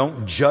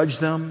 Don't judge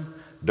them.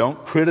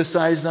 Don't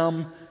criticize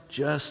them.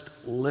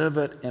 Just live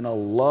it in a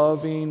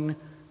loving,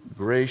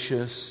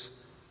 gracious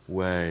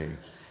way.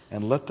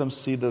 And let them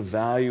see the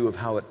value of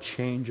how it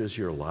changes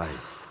your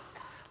life.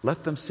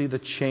 Let them see the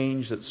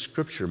change that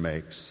Scripture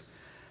makes.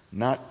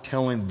 Not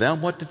telling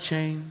them what to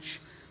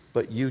change,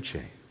 but you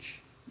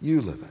change.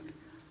 You live it.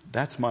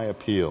 That's my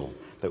appeal,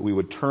 that we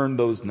would turn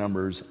those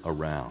numbers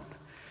around.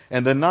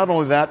 And then not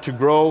only that, to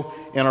grow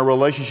in our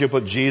relationship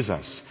with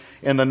Jesus.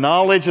 In the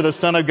knowledge of the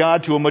Son of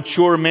God, to a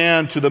mature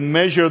man, to the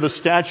measure of the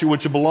stature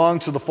which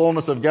belongs to the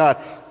fullness of God.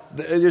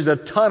 There's a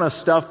ton of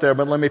stuff there,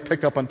 but let me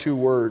pick up on two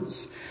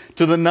words.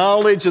 To the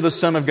knowledge of the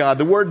Son of God.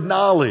 The word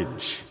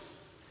knowledge.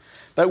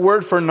 That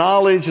word for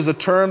knowledge is a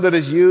term that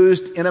is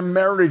used in a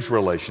marriage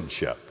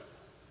relationship.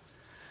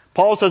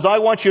 Paul says, I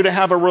want you to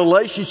have a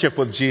relationship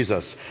with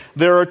Jesus.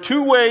 There are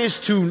two ways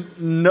to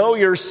know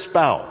your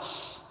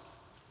spouse.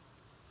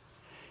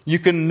 You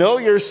can know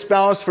your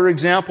spouse, for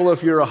example,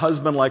 if you're a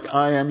husband like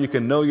I am, you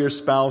can know your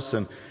spouse,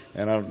 and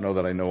I don't know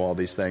that I know all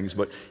these things,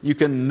 but you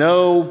can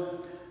know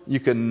you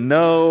can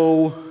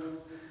know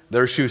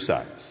their shoe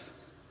size.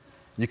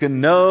 You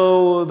can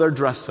know their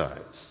dress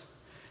size.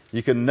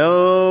 You can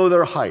know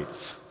their height.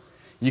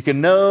 You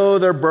can know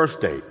their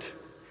birth date.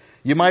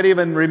 You might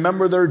even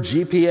remember their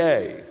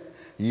GPA.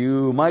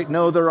 You might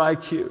know their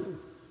IQ.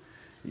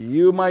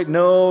 You might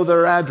know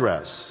their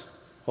address.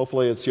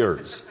 Hopefully it's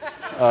yours.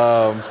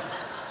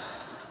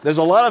 There's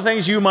a lot of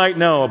things you might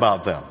know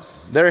about them.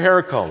 Their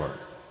hair color.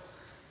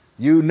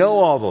 You know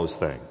all those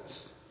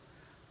things.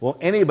 Well,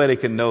 anybody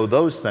can know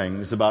those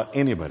things about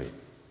anybody.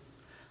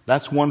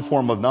 That's one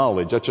form of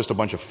knowledge. That's just a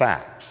bunch of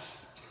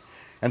facts.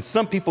 And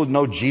some people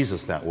know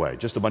Jesus that way,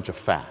 just a bunch of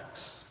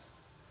facts.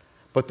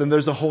 But then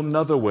there's a whole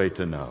nother way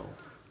to know.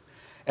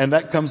 And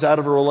that comes out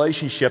of a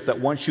relationship that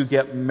once you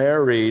get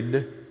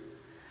married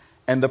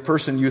and the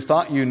person you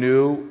thought you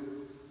knew,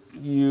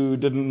 you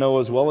didn't know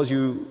as well as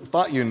you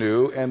thought you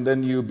knew, and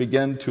then you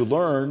begin to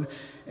learn,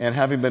 and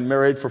having been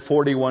married for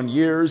 41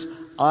 years,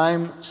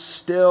 I'm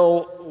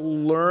still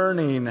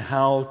learning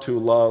how to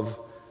love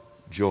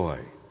joy.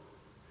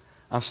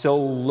 I'm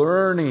still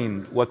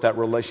learning what that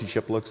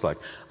relationship looks like.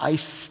 I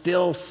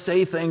still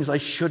say things I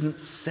shouldn't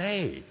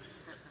say.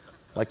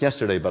 Like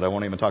yesterday, but I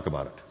won't even talk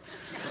about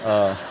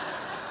it.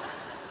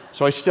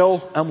 So I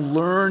still am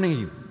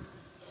learning.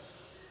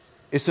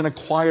 It's an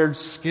acquired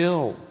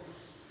skill.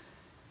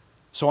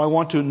 So I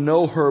want to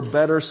know her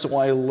better, so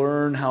I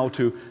learn how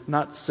to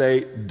not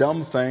say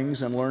dumb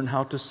things and learn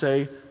how to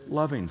say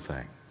loving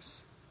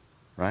things.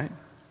 Right?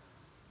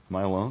 Am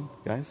I alone,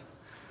 guys?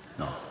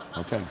 No.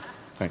 Okay.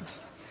 Thanks.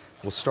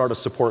 We'll start a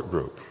support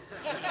group.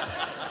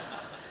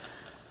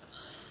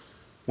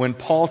 When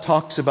Paul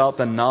talks about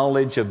the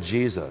knowledge of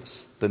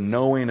Jesus, the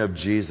knowing of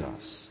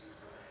Jesus,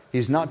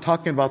 he's not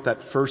talking about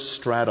that first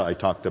strata I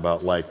talked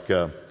about, like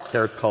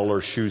hair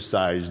color, shoe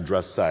size,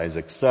 dress size,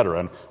 etc.,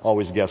 and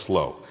always guess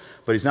low.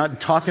 But he's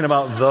not talking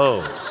about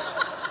those.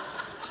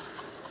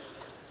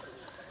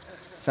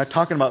 He's not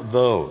talking about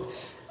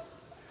those.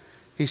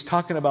 He's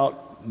talking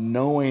about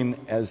knowing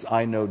as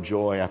I know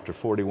joy after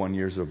 41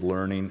 years of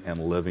learning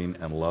and living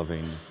and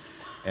loving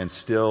and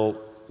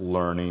still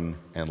learning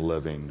and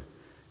living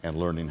and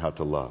learning how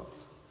to love.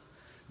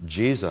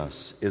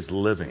 Jesus is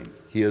living.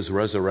 He is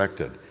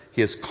resurrected.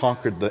 He has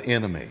conquered the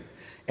enemy.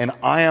 And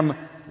I am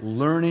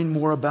learning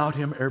more about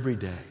him every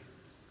day.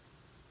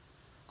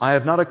 I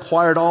have not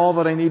acquired all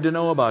that I need to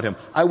know about him.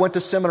 I went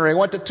to seminary. I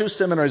went to 2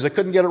 seminaries. I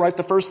couldn't get it right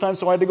the first time,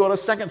 so I had to go to a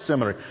second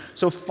seminary.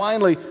 So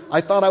finally, I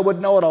thought I would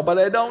know it all, but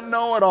I don't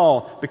know it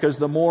all. Because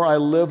the more I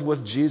live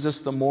with Jesus,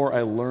 the more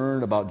I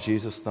learn about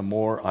Jesus, the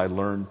more I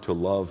learn to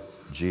love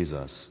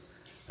Jesus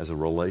as a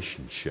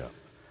relationship,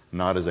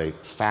 not as a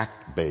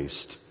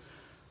fact-based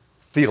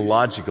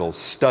theological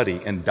study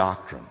and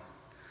doctrine,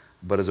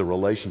 but as a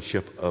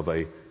relationship of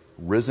a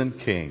risen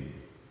King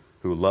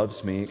who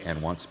loves me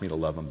and wants me to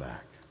love him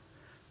back.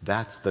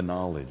 That's the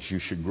knowledge. You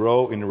should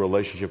grow in your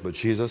relationship with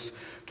Jesus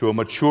to a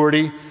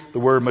maturity. The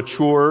word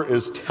mature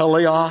is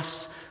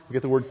teleos. We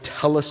get the word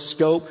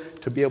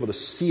telescope, to be able to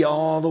see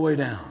all the way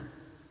down.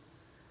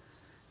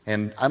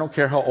 And I don't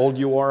care how old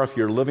you are, if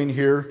you're living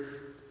here,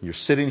 you're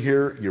sitting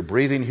here, you're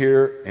breathing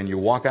here, and you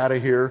walk out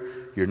of here,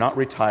 you're not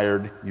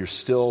retired, you're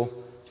still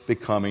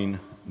becoming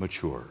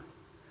mature.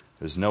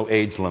 There's no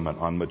age limit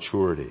on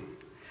maturity.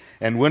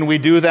 And when we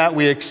do that,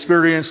 we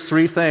experience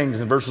 3 things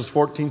in verses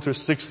 14 through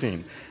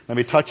 16. Let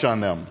me touch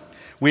on them.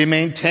 We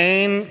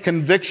maintain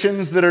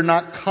convictions that are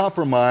not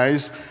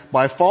compromised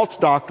by false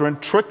doctrine,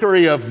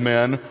 trickery of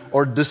men,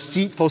 or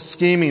deceitful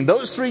scheming.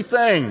 Those 3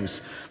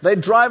 things, they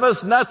drive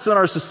us nuts in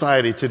our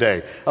society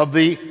today. Of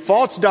the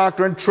false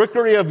doctrine,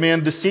 trickery of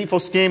men, deceitful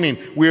scheming.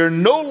 We are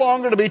no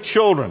longer to be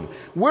children.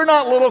 We're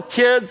not little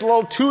kids,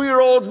 little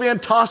 2-year-olds being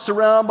tossed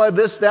around by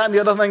this, that, and the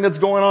other thing that's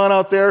going on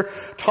out there.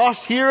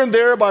 Tossed here and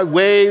there by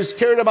waves,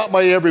 carried about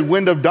by every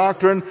wind of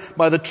doctrine,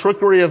 by the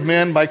trickery of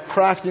men, by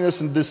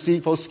craftiness and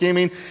deceitful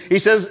scheming. He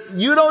says,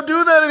 you don't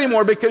do that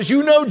anymore because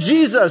you know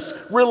Jesus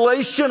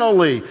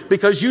relationally,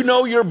 because you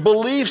know your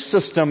belief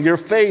system, your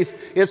faith,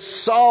 it's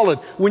solid.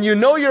 When you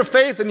know your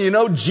faith and you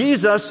know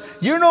Jesus,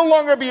 you're no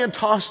longer being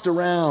tossed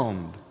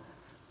around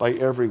by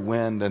every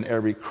wind and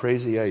every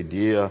crazy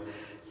idea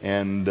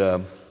and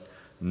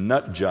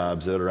nut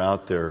jobs that are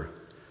out there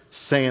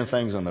saying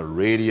things on the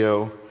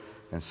radio,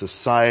 and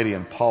society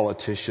and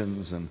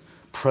politicians and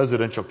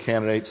presidential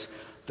candidates.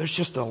 There's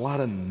just a lot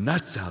of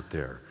nuts out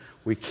there.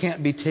 We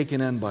can't be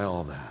taken in by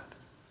all that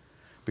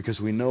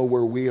because we know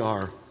where we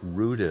are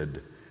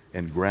rooted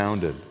and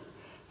grounded.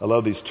 I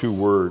love these 2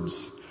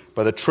 words.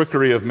 By the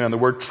trickery of men. The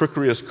word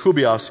trickery is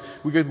kubios.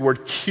 We get the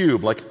word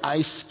cube, like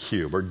ice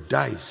cube or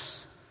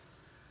dice.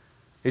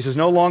 He says,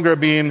 no longer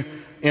being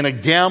in a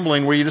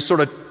gambling where you just sort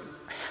of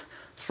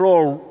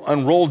throw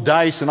and roll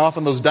dice, and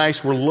often those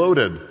dice were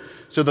loaded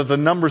so that the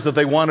numbers that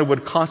they wanted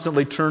would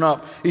constantly turn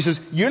up. He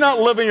says, you're not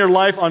living your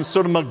life on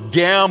sort of a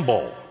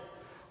gamble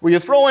where you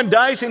throw in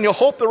dice and you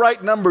hope the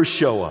right numbers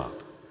show up.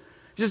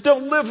 He says,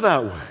 don't live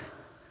that way,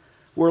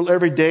 where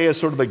every day is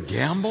sort of a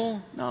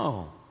gamble.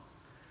 No.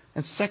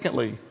 And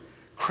secondly,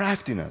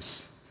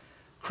 craftiness.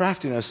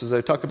 Craftiness, as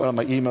I talked about in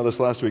my email this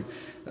last week,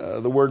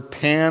 the word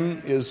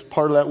pan is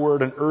part of that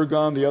word, and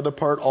ergon, the other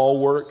part, all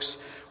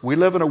works. We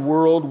live in a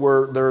world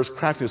where there's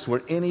craftiness,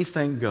 where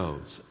anything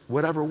goes.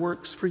 Whatever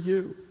works for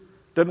you.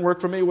 Doesn't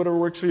work for me, whatever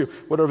works for you.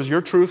 Whatever is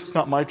your truth, it's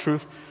not my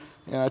truth.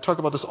 And I talk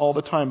about this all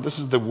the time. This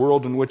is the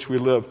world in which we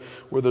live,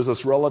 where there's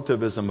this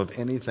relativism of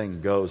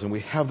anything goes. And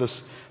we have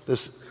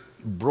this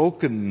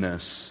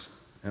brokenness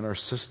in our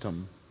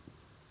system.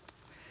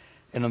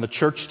 And in the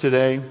church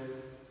today,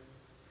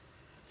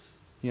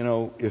 you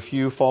know, if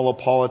you follow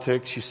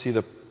politics, you see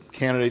the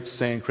candidates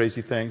saying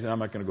crazy things. And I'm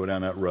not going to go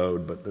down that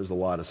road, but there's a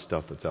lot of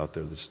stuff that's out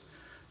there that's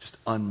just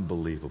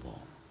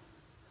unbelievable.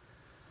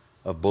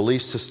 Of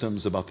belief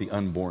systems about the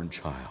unborn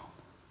child.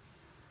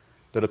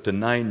 That up to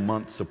 9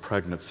 months of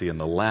pregnancy, in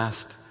the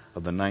last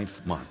of the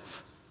 9th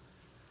month,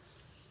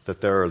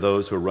 that there are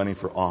those who are running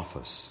for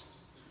office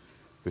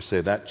who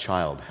say that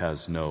child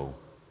has no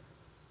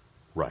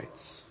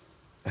rights.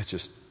 That's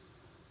just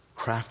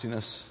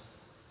craftiness.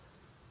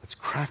 It's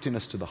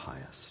craftiness to the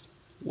highest.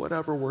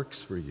 Whatever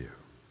works for you.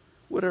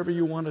 Whatever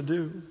you want to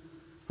do.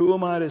 Who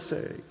am I to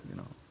say, you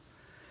know?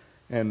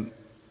 And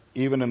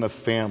even in the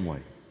family.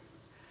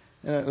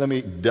 Let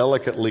me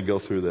delicately go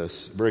through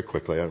this very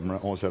quickly. I'm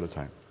almost out of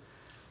time.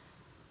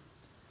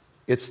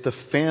 It's the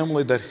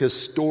family that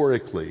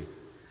historically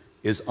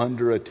is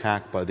under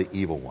attack by the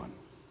evil one.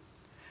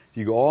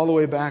 You go all the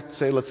way back,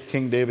 say, let's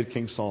King David,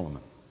 King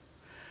Solomon.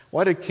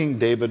 Why did King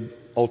David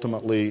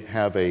ultimately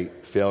have a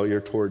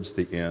failure towards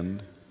the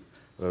end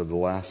of the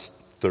last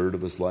third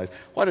of his life?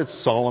 Why did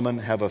Solomon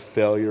have a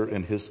failure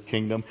in his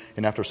kingdom?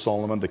 And after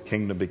Solomon, the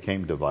kingdom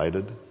became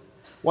divided.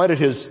 Why did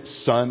his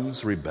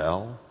sons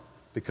rebel,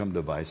 become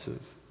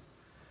divisive?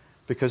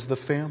 Because the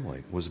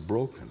family was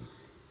broken.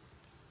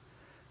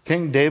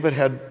 King David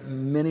had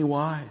many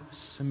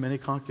wives and many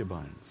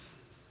concubines.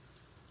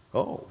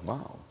 Oh,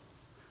 wow.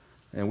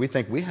 And we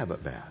think we have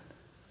it bad.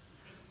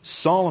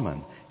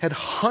 Solomon had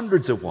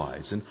hundreds of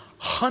wives and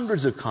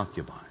hundreds of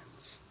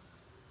concubines.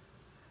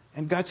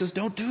 And God says,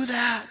 don't do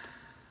that.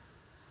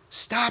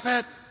 Stop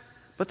it.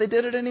 But they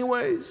did it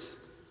anyways.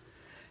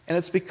 And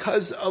it's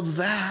because of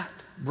that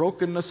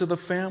brokenness of the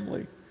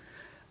family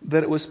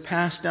that it was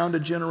passed down to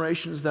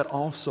generations that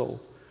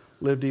also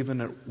lived even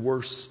a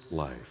worse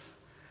life.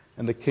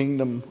 And the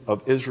kingdom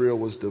of Israel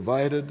was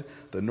divided.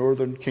 The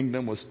northern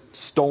kingdom was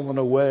stolen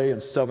away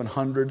in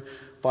 700,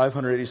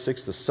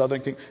 586, the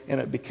southern kingdom, and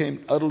it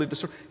became utterly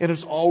destroyed. And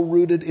it's all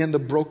rooted in the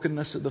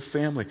brokenness of the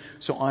family.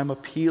 So I'm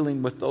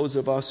appealing with those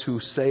of us who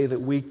say that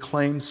we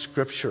claim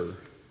Scripture.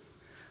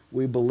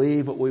 We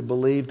believe what we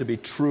believe to be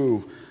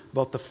true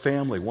about the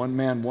family, one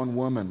man, one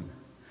woman.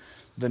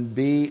 Then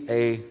be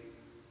a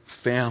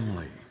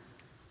family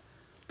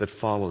that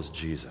follows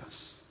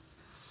Jesus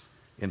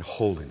in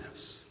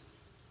holiness.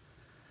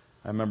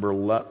 I remember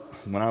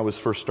when I was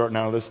first starting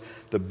out of this,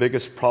 the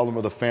biggest problem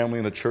of the family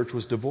in the church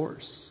was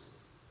divorce.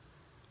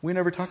 We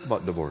never talk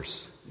about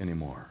divorce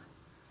anymore.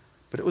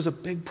 But it was a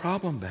big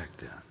problem back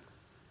then.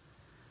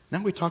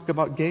 Now we talk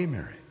about gay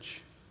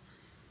marriage.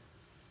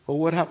 Well,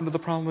 what happened to the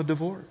problem of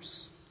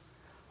divorce?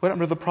 What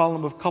happened to the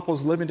problem of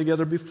couples living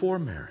together before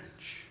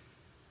marriage?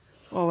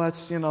 Well,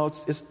 that's,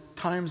 it's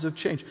times have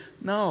changed.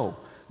 No,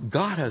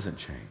 God hasn't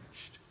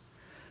changed.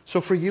 So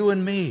for you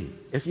and me,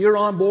 if you're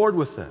on board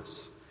with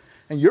this,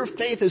 and your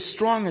faith is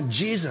strong in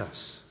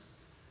Jesus,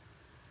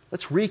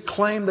 let's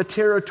reclaim the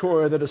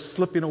territory that is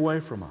slipping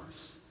away from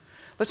us.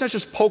 Let's not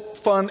just poke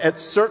fun at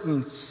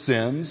certain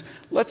sins.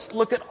 Let's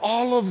look at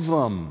all of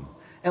them.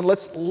 And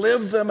let's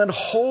live them in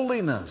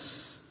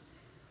holiness.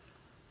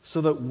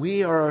 So that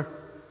we are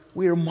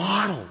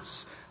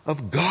models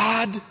of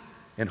God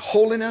in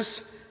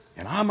holiness.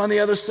 And I'm on the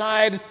other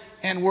side,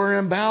 and we're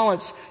in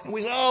balance. And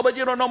we say, oh, but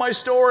you don't know my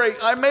story.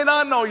 I may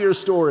not know your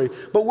story.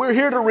 But we're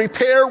here to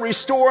repair,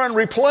 restore, and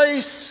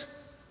replace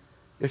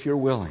if you're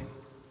willing.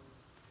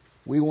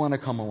 We want to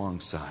come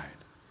alongside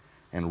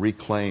and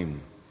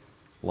reclaim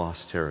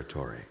lost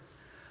territory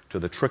to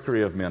the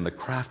trickery of men, the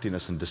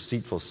craftiness and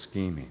deceitful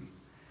scheming.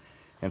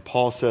 And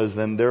Paul says,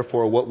 then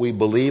therefore what we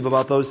believe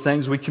about those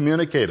things, we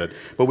communicate it.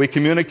 But we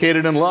communicate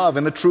it in love,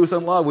 in the truth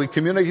and love. We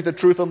communicate the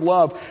truth and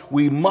love.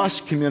 We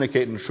must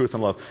communicate in the truth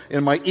and love.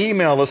 In my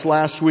email this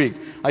last week,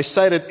 I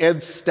cited Ed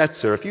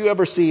Stetzer. If you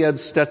ever see Ed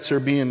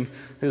Stetzer being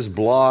his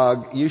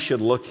blog, you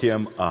should look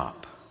him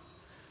up.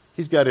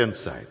 He's got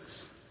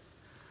insights.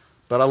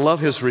 But I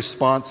love his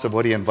response of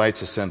what he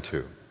invites us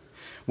into.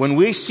 When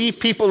we see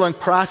people in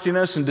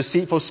craftiness and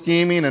deceitful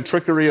scheming and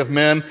trickery of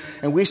men,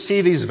 and we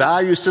see these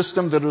value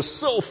systems that are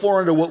so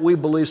foreign to what we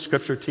believe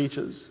Scripture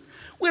teaches,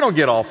 we don't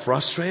get all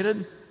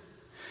frustrated.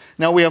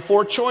 Now we have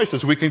 4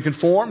 choices. We can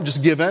conform,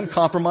 just give in,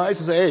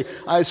 compromise, and say, hey,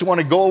 I just want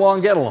to go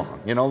along, get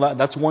along.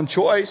 That's one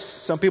choice.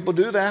 Some people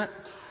do that.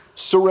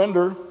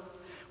 Surrender.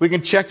 We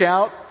can check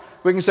out.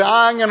 We can say,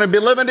 I'm going to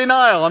live in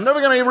denial. I'm never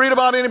going to read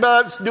about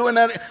anybody else doing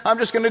that. I'm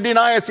just going to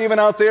deny it's even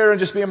out there and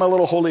just be in my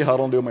little holy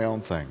huddle and do my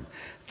own thing.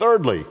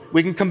 Thirdly,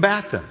 we can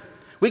combat them.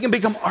 We can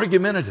become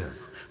argumentative.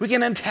 We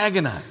can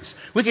antagonize.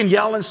 We can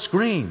yell and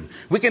scream.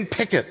 We can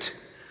picket.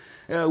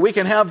 We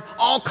can have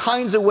all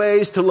kinds of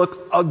ways to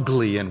look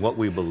ugly in what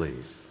we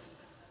believe.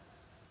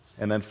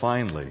 And then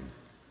finally,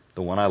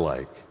 the one I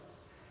like,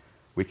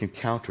 we can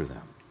counter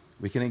them.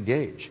 We can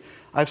engage.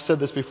 I've said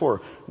this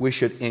before. We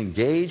should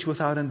engage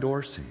without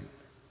endorsing.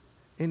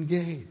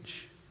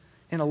 Engage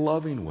in a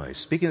loving way,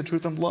 speaking the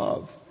truth in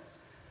love.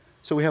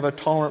 So we have a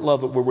tolerant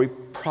love where we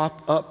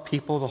prop up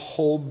people to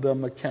hold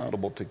them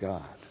accountable to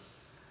God.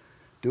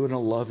 Do it in a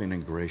loving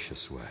and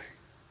gracious way.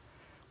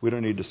 We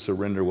don't need to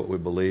surrender what we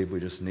believe. We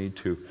just need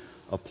to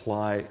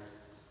apply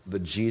the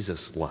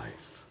Jesus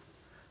life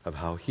of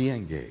how he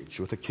engaged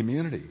with the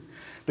community.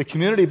 The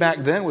community back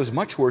then was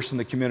much worse than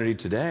the community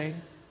today.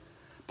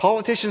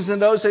 Politicians in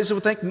those days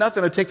would think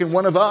nothing of taking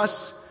one of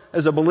us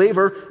as a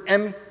believer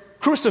and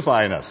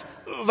crucifying us.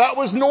 That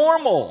was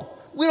normal.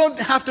 We don't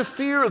have to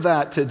fear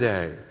that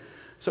today.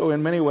 So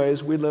in many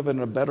ways, we live in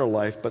a better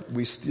life, but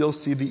we still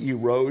see the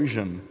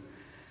erosion.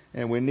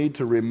 And we need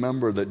to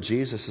remember that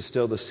Jesus is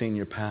still the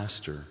senior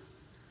pastor.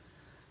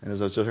 And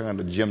as I was talking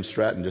to Jim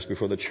Stratton just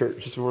before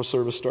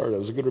service started, it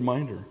was a good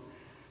reminder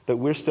that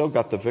we're still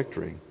got the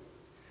victory.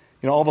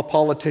 You know, all the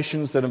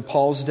politicians that in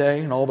Paul's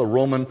day and all the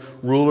Roman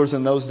rulers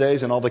in those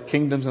days and all the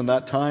kingdoms in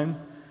that time,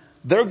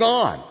 they're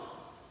gone.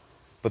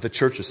 But the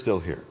church is still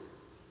here.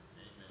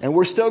 And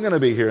we're still going to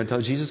be here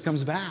until Jesus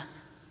comes back.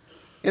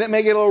 And it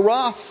may get a little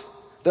rough.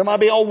 There might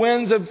be all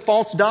winds of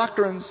false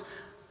doctrines.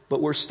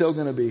 But we're still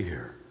going to be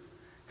here.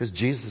 Because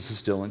Jesus is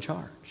still in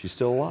charge. He's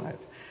still alive.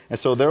 And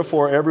so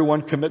therefore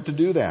everyone commit to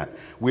do that.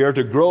 We are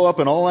to grow up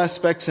in all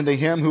aspects into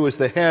him who is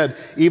the head,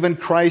 even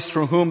Christ,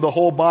 from whom the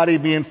whole body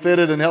being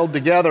fitted and held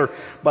together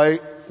by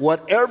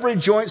what every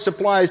joint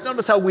supplies.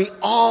 Notice how we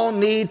all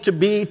need to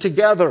be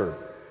together.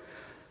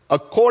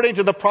 According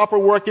to the proper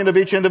working of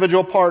each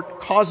individual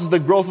part, causes the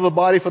growth of the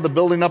body for the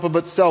building up of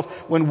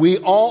itself. When we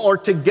all are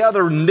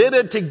together,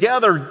 knitted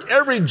together,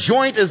 every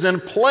joint is in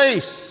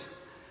place.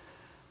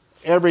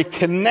 Every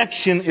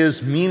connection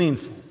is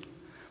meaningful.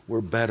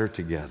 We're better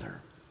together.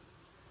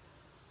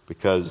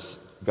 Because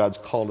God's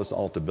called us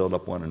all to build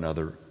up one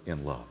another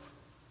in love.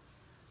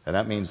 And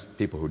that means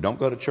people who don't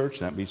go to church,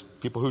 and that means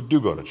people who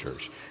do go to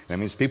church. And that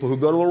means people who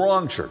go to the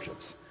wrong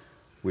churches.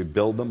 We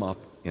build them up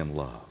in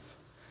love.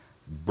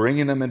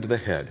 Bringing them into the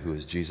head, who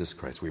is Jesus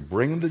Christ. We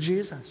bring them to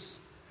Jesus.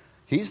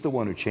 He's the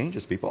one who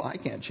changes people. I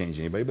can't change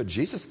anybody, but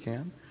Jesus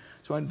can.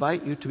 So I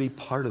invite you to be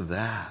part of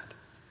that.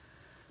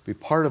 Be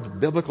part of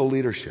biblical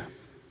leadership.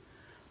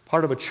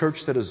 Part of a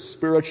church that is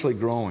spiritually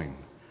growing.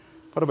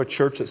 Part of a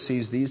church that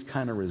sees these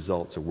kind of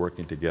results of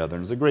working together.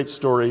 And it's a great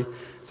story.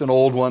 It's an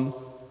old one.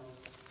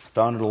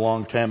 Found it a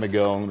long time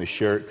ago. Let me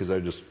share it because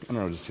just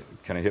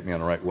kind of hit me on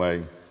the right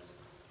way.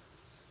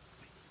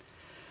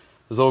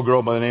 This little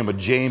girl by the name of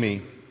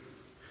Jamie.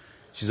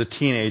 She's a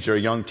teenager, a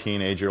young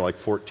teenager, like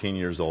 14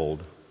 years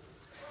old.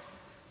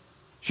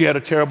 She had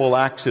a terrible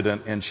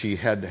accident and she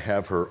had to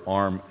have her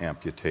arm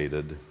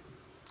amputated.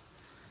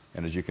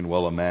 And as you can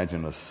well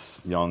imagine, a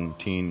young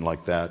teen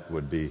like that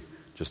would be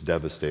just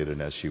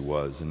devastated as she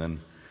was. And then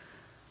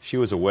she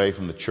was away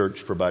from the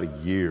church for about a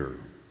year,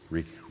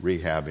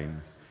 rehabbing.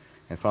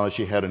 And finally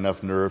she had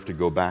enough nerve to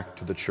go back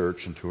to the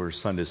church and to her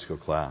Sunday school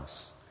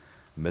class,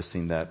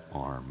 missing that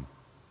arm.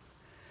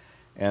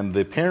 And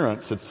the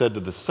parents had said to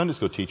the Sunday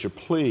school teacher,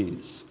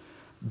 please,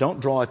 don't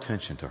draw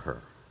attention to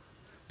her.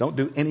 Don't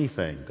do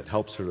anything that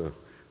helps her to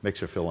makes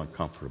her feel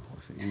uncomfortable.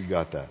 You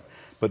got that.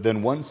 But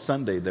then one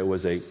Sunday there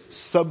was a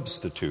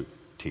substitute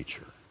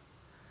teacher.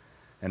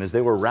 And as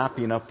they were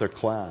wrapping up their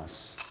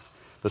class,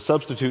 the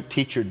substitute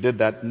teacher did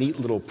that neat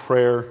little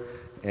prayer.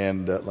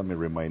 And let me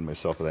remind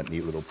myself of that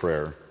neat little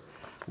prayer.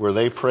 Where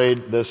they prayed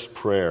this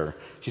prayer.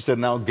 She said,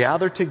 now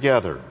gather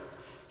together.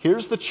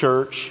 Here's the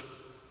church.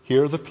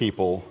 Here are the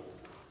people.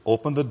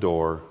 Open the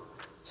door.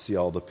 See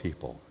all the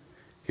people.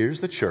 Here's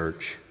the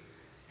church.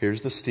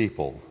 Here's the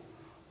steeple.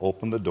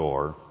 Open the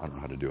door. I don't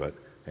know how to do it.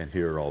 And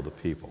here are all the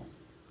people.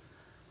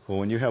 Well,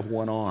 when you have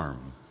one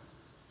arm,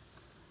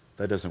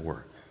 that doesn't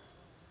work.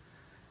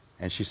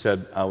 And she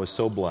said, I was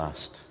so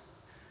blessed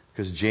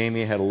because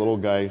Jamie had a little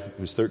guy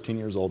who was 13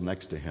 years old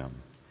next to him.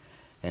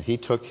 And he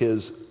took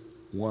his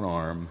one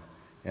arm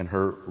and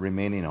her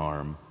remaining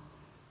arm,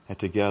 and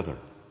together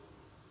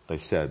they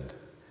said,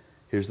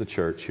 here's the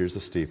church, here's the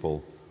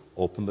steeple,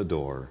 open the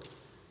door,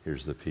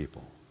 here's the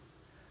people.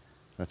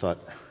 And I thought,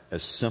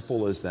 as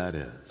simple as that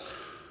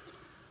is,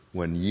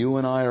 when you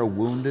and I are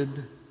wounded,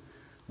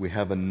 we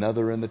have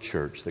another in the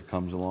church that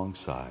comes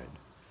alongside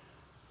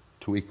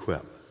to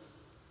equip,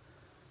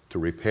 to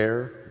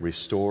repair,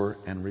 restore,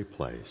 and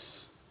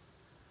replace,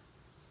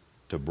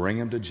 to bring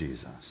him to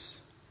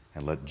Jesus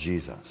and let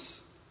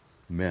Jesus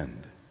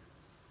mend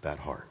that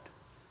heart.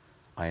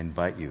 I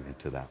invite you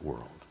into that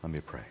world. Let me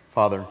pray.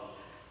 Father,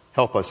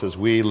 help us as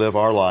we live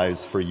our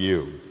lives for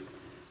you.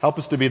 Help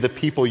us to be the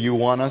people you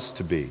want us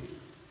to be.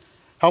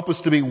 Help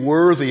us to be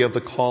worthy of the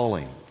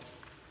calling.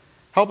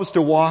 Help us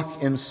to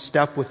walk in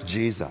step with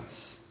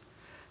Jesus.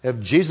 If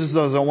Jesus is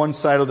on one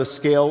side of the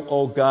scale,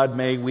 oh God,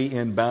 may we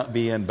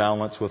be in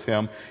balance with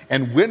him.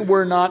 And when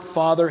we're not,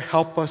 Father,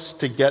 help us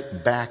to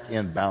get back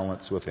in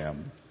balance with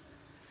him.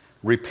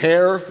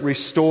 repair,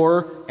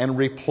 restore, and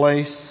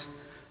replace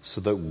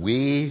so that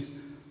we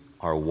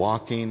are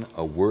walking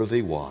a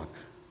worthy walk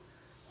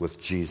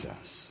with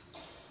Jesus.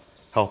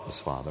 Help us,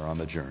 Father, on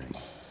the journey.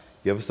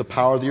 Give us the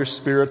power of your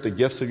Spirit, the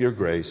gifts of your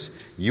grace.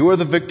 You are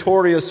the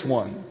victorious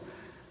one.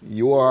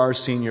 You are our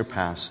senior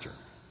pastor.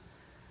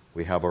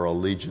 We have our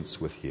allegiance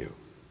with you.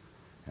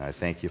 And I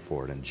thank you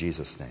for it in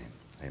Jesus' name.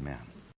 Amen.